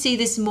think we see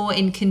this more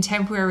in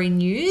contemporary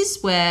news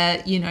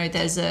where, you know,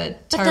 there's a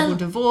terrible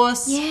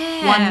divorce.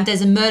 Yeah.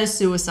 There's a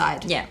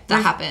murder-suicide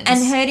that happens.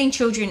 And hurting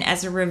children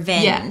as a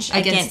revenge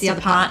against the a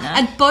other partner.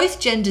 And both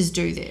genders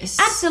do this.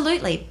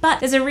 Absolutely.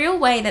 But there's a real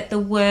way that the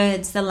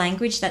words, the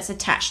language that's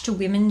attached to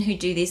women who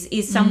do this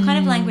is some kind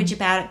of language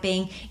about it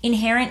being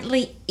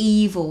inherently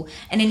evil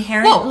and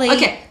inherently... Well,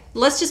 okay,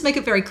 let's just make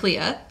it very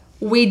clear.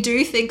 We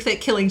do think that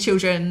killing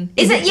children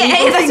is an Yeah,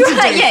 evil that's thing to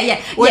right. do.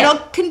 Yeah. We're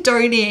not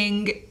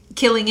condoning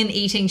killing and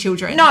eating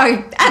children.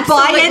 No,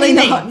 absolutely By any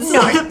not. means.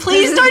 No.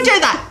 Please don't do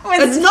that.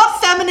 It's not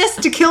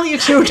feminist to kill your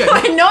children.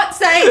 We're not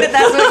saying that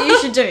that's what you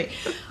should do.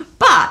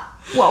 But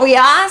what we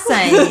are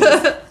saying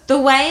is the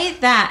way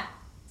that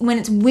when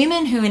it's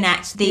women who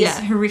enact these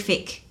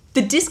horrific...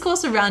 The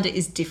discourse around it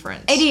is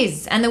different. It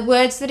is. And the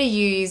words that are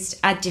used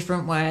are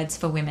different words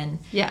for women.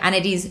 Yeah. And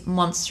it is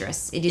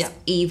monstrous. It is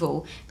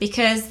evil.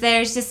 Because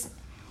there's just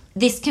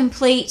this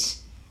complete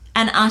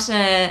and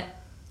utter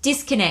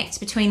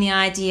disconnect between the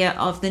idea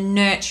of the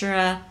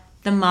nurturer,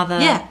 the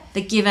mother,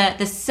 the giver,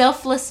 the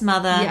selfless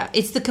mother. Yeah,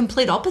 it's the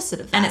complete opposite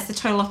of that. And it's the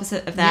total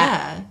opposite of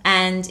that. Yeah.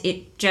 And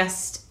it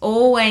just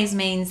always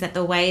means that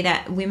the way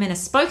that women are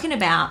spoken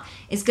about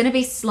is going to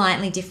be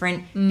slightly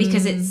different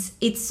because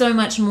it's so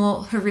much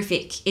more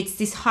horrific. It's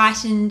this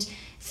heightened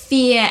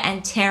fear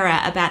and terror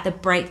about the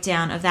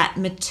breakdown of that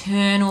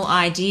maternal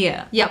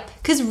idea. Yep,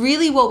 because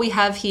really what we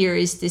have here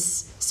is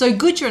this... So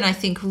Gudrun, I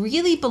think,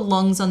 really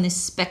belongs on this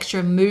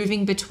spectrum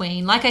moving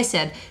between, like I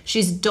said,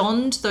 she's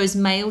donned those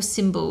male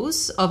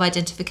symbols of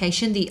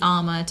identification, the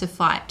armor to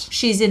fight.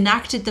 She's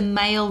enacted the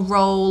male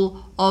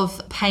role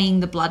of paying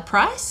the blood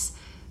price,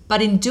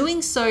 but in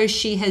doing so,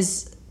 she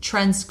has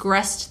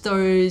transgressed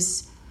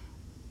those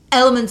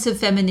elements of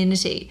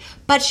femininity.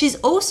 But she's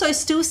also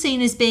still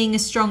seen as being a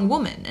strong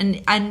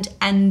woman,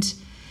 and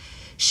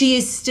she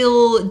is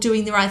still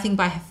doing the right thing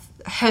by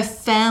her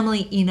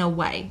family in a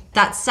way.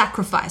 That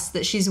sacrifice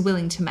that she's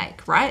willing to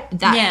make, right?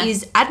 That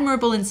is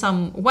admirable in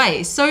some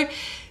ways. So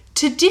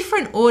to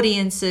different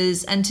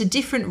audiences and to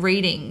different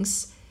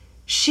readings,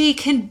 she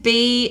can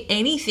be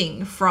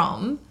anything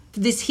from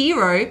this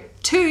hero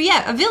to,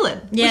 a villain.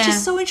 Which Yeah.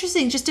 is so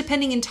interesting, just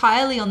depending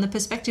entirely on the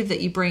perspective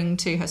that you bring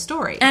to her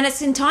story. And it's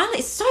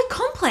so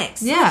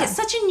complex. Yeah. Like, it's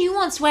such a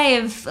nuanced way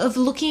of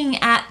looking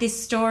at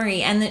this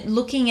story and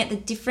looking at the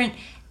different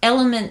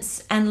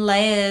elements and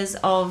layers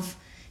of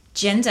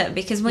gender,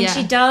 because when Yeah.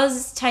 she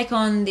does take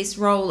on this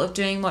role of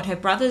doing what her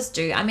brothers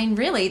do, I mean,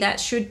 really,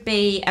 that should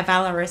be a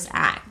valorous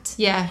act.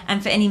 Yeah.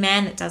 And for any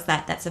man that does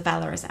that, that's a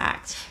valorous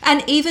act.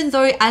 And even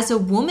though as a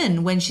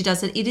woman, when she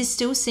does it, it is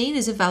still seen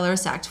as a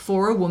valorous act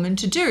for a woman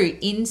to do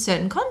in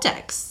certain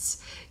contexts.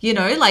 You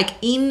know, like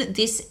in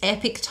this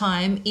epic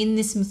time, in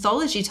this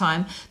mythology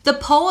time, the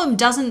poem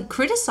doesn't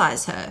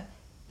criticize her.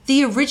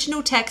 The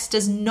original text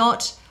does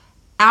not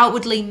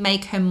outwardly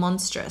make her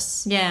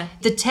monstrous. Yeah.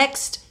 The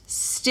text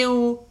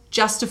still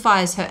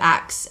justifies her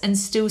acts and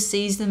still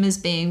sees them as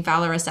being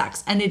valorous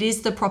acts. And it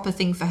is the proper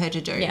thing for her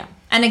to do. Yeah.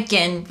 And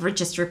again, we're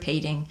just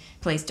repeating,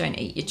 please don't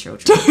eat your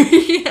children.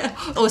 Yeah.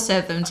 Or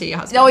serve them to your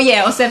husband. Oh,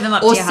 yeah, or send them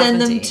up Or to your send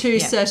husband them eat. to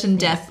Yeah. certain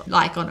death,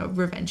 like on a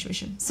revenge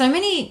mission. So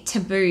many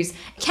taboos.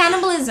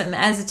 Cannibalism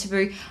as a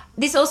taboo.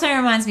 This also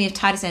reminds me of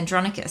Titus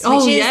Andronicus, which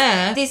Oh, is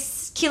yeah.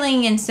 this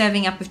killing and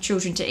serving up of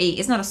children to eat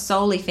is not a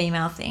solely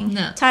female thing.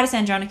 No. Titus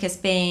Andronicus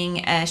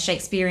being a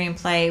Shakespearean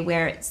play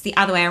where it's the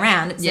other way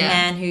around. It's Yeah. the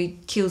man who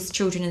kills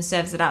children and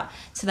serves it up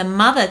to the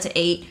mother to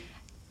eat.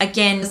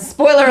 Again,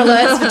 spoiler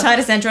alerts for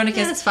Titus Andronicus.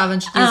 Yeah, that's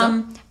 500 years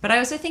up. But I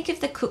also think of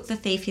The Cook, the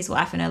Thief, His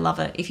Wife and Her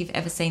Lover, if you've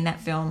ever seen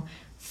that film.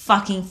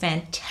 Fucking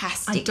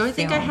fantastic. I don't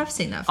think I film. have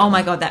seen that film. Oh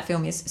my god, that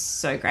film is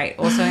so great.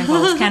 Also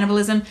involves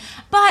cannibalism.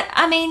 But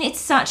I mean, it's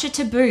such a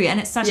taboo and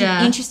it's such Yeah.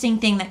 an interesting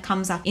thing that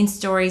comes up in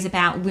stories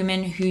about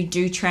women who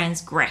do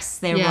transgress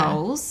their Yeah.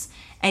 roles.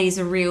 It is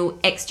a real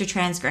extra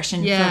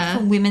transgression Yeah.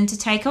 for women to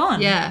take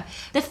on. Yeah.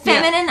 The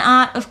feminine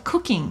art of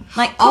cooking.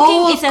 Like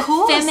Oh, cooking is of a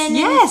course, feminine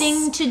yes.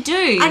 thing to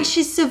do. And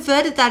she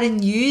subverted that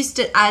and used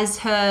it as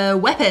her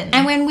weapon.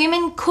 And when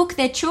women cook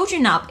their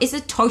children up, it's a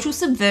total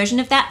subversion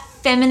of that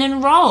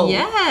feminine role.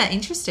 yeah,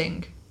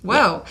 interesting.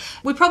 Well,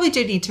 we probably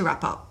do need to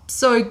wrap up.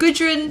 So,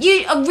 Gudrun,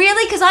 You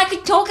really? Because I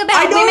could talk I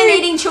about know. women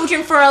eating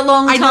children for a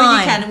long I time. know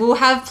you can. We'll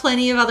have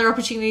plenty of other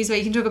opportunities where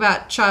you can talk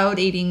about child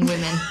eating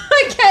women.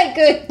 Okay,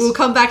 good. We'll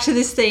come back to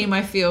this theme,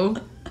 I feel.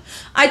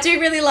 I do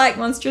really like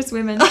monstrous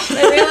women. They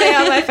really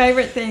are my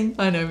favourite thing.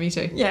 I know, me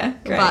too. Yeah,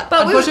 great. But we-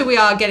 unfortunately, we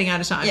are getting out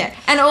of time. yeah,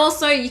 and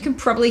also you can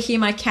probably hear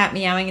my cat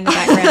meowing in the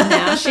background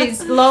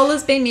now.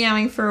 Lola's been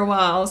meowing for a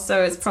while,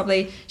 so it's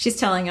probably she's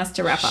telling us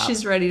to wrap up.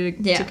 She's ready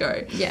to, Yeah. to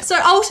go. Yeah. So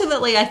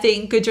ultimately, I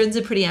think Gudrun's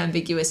a pretty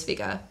ambiguous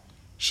figure.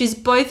 She's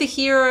both a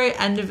hero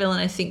and a villain,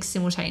 I think,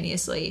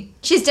 simultaneously.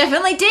 She's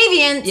definitely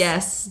deviant.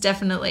 Yes,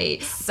 definitely.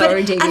 So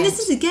deviant. And this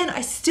is, again, I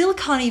still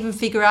can't even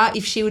figure out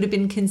if she would have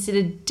been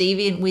considered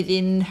deviant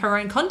within her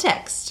own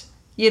context.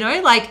 You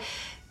know, like,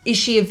 is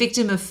she a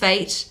victim of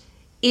fate?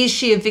 Is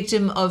she a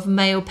victim of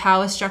male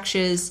power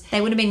structures,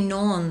 They would have been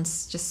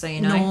Norns, just so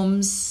you know.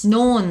 norms,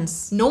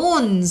 Norns.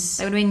 Norns?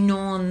 They would have been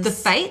Norns. The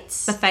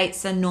fates? The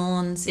Fates are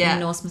Norns Yeah. in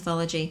Norse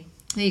mythology.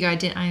 There you go. I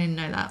didn't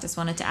know that. Just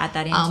wanted to add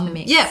that into the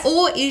mix. Yeah,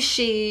 or is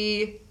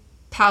she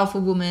powerful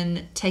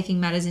woman taking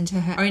matters into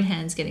her own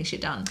hands, getting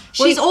shit done?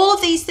 She's all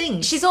of these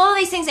things. She's all of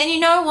these things, and you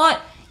know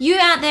what? You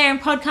out there in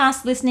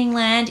podcast listening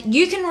land,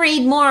 you can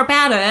read more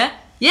about her.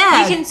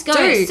 Yeah, You can go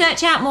do.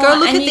 search out more. Go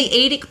look and at you, the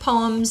Edict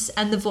poems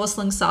and the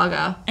Vorslang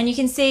saga. and you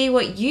can see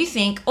what you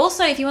think.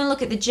 Also, if you want to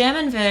look at the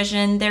German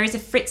version, there is a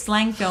Fritz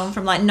Lang film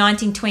from like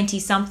 1920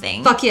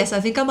 something. Fuck yes, I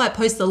think I might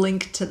post the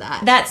link to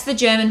that. That's the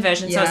German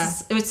version. Yeah.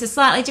 So it's a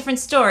slightly different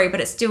story, but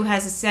it still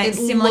has the same It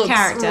similar looks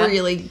character.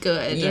 really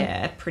good.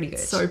 Yeah, pretty good.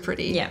 So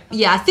pretty. Yeah.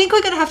 Yeah, I think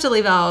we're going to have to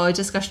leave our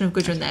discussion of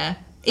Gudrun there.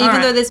 Even All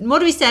right. though there's more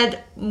to be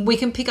said, we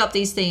can pick up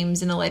these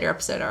themes in a later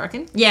episode, I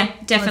reckon. Yeah,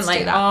 definitely.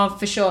 do that. Oh,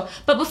 for sure.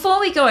 But before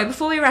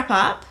we wrap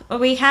up,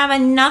 we have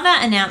another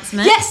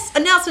announcement. Yes,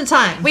 announcement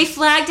time. We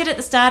flagged it at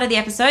the start of the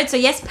episode. So,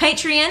 yes,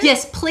 Patreon.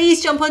 Yes,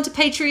 please jump onto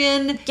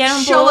Patreon. Get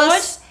on Show board.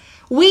 us.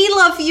 We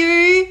love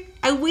you.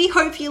 And we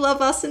hope you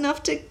love us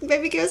enough to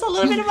maybe give us a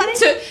little bit of money.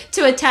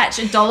 To attach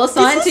a dollar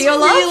sign This to is your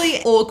love.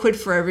 really awkward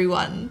for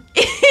everyone.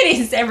 It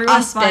is. Everyone's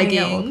Us finding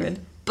it begging. awkward.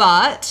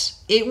 But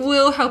it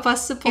will help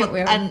us support It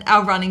will. and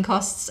our running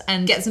costs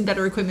and get some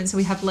better equipment so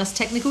we have less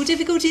technical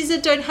difficulties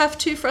and don't have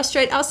to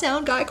frustrate our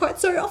sound guy quite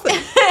so often.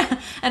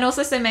 And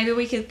also, so maybe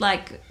we could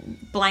like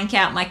blank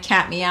out my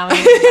cat meowing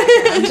in the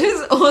background, which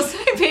is also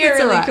be a It's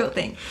really alright. cool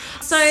thing.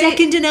 So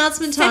Second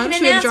announcement time.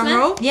 Should we have a drum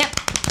roll? Yep.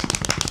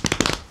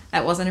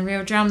 That wasn't a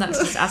real drum. That was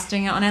just us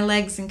doing it on our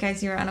legs, in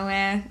case you were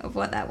unaware of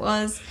what that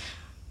was.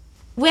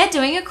 We're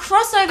doing a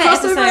crossover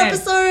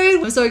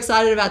episode. I'm so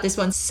excited about this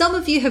one. Some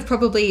of you have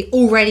probably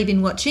already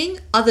been watching.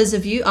 Others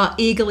of you are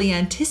eagerly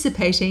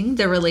anticipating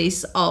the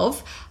release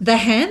of The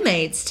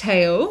Handmaid's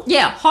Tale.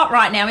 Yeah, hot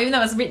right now, even though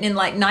it was written in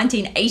like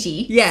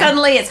 1980. Yeah.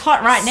 Suddenly it's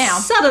hot right now.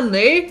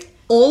 Suddenly,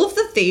 all of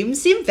the themes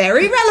seem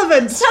very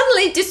relevant.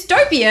 Suddenly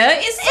dystopia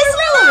is so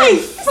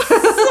relevant.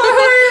 So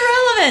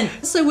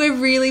relevant. So we're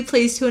really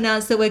pleased to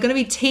announce that we're going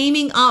to be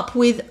teaming up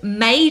with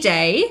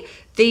Mayday,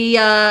 the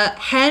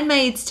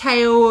Handmaid's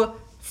Tale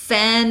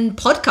fan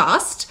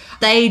podcast.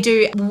 They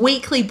do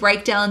weekly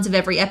breakdowns of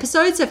every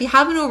episode. So if you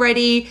haven't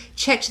already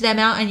checked them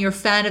out and you're a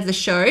fan of the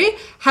show,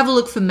 have a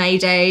look for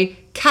Mayday.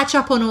 Catch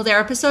up on all their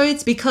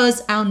episodes,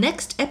 because our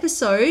next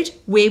episode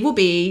we will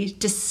be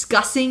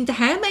discussing The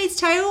Handmaid's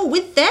Tale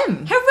with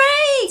them.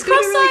 Hooray! It's gonna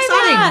be really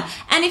Crossover! exciting.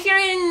 And if you're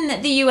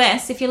in the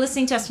US, if you're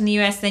listening to us from the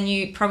US, then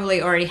you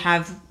probably already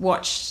have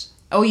watched,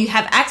 or you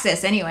have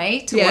access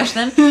anyway to Yeah. watch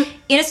them.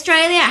 In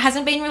Australia, it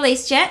hasn't been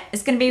released yet.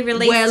 It's going to be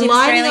released We're in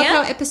lining Australia. up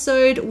our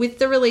episode with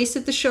the release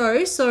of the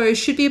show, so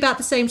should be about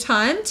the same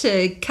time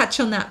to catch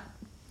on that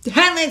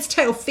Handmaid's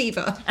Tale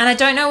fever. And I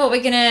don't know what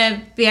we're going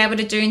to be able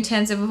to do in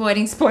terms of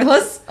avoiding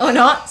spoilers or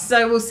not,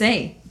 so we'll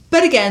see.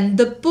 But again,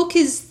 the book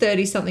is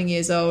 30-something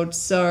years old,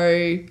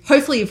 so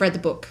hopefully you've read the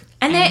book.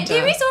 And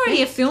there is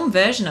already a film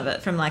version of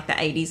it from like the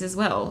 80s as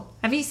well.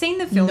 Have you seen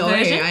the film No,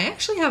 version? I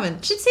actually haven't.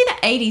 You should see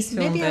the 80s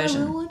film Maybe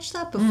version. I will watch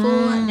that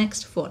before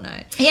next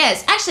fortnight.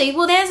 Yes, actually,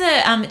 well, there's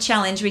a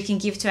challenge we can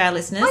give to our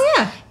listeners. Oh,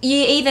 yeah. You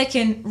either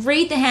can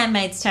read The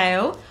Handmaid's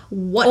Tale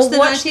Watch or the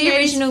watch the 1980s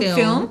original film.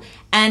 film,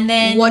 and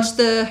then Watch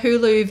the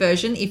Hulu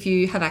version if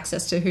you have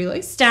access to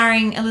Hulu.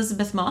 starring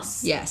Elizabeth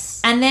Moss.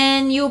 Yes. And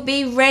then you'll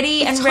be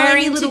ready and Tiny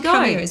raring to little go.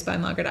 cameos by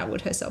Margaret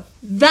Atwood herself.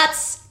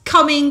 That's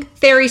coming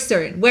very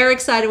soon. We're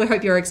excited. We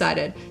hope you're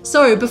excited.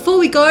 So before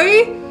we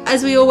go,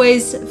 as we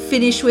always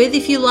finish with,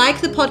 if you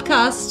like the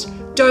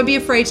podcast, don't be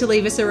afraid to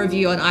leave us a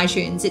review on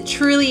iTunes. It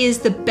truly is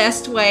the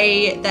best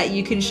way that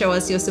you can show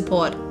us your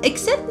support.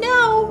 Except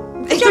now,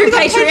 Through we've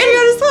got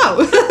Patreon. as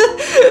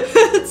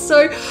well.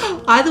 So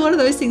either one of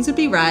those things would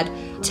be rad.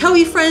 Tell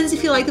your friends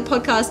if you like the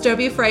podcast. Don't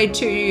be afraid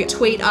to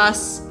tweet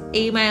us,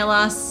 email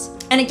us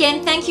And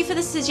again, thank you for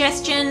the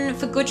suggestion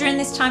for Gudrun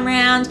this time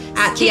around.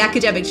 at The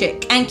Academic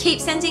Chick. And keep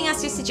sending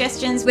us your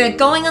suggestions. We're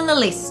going on the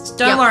list.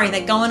 Don't Yep. worry,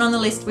 they're going on the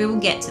list. We will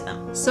get to them.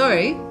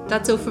 So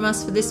that's all from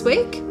us for this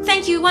week.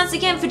 Thank you once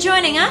again for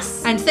joining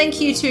us. And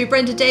thank you to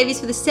Brenda Davies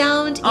for the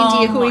sound,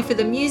 Oh, India Hui my- for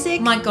the music.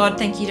 My God,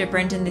 thank you to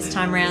Brendan this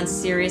time around.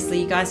 Seriously,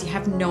 you guys, you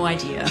have no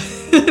idea.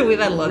 We've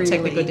had a lot of Really.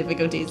 technical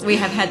difficulties. We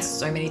have had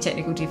so many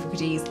technical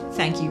difficulties.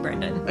 Thank you,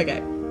 Brendan.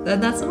 Okay, then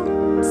that's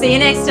all. See you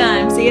next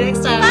time. See you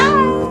next time. Bye.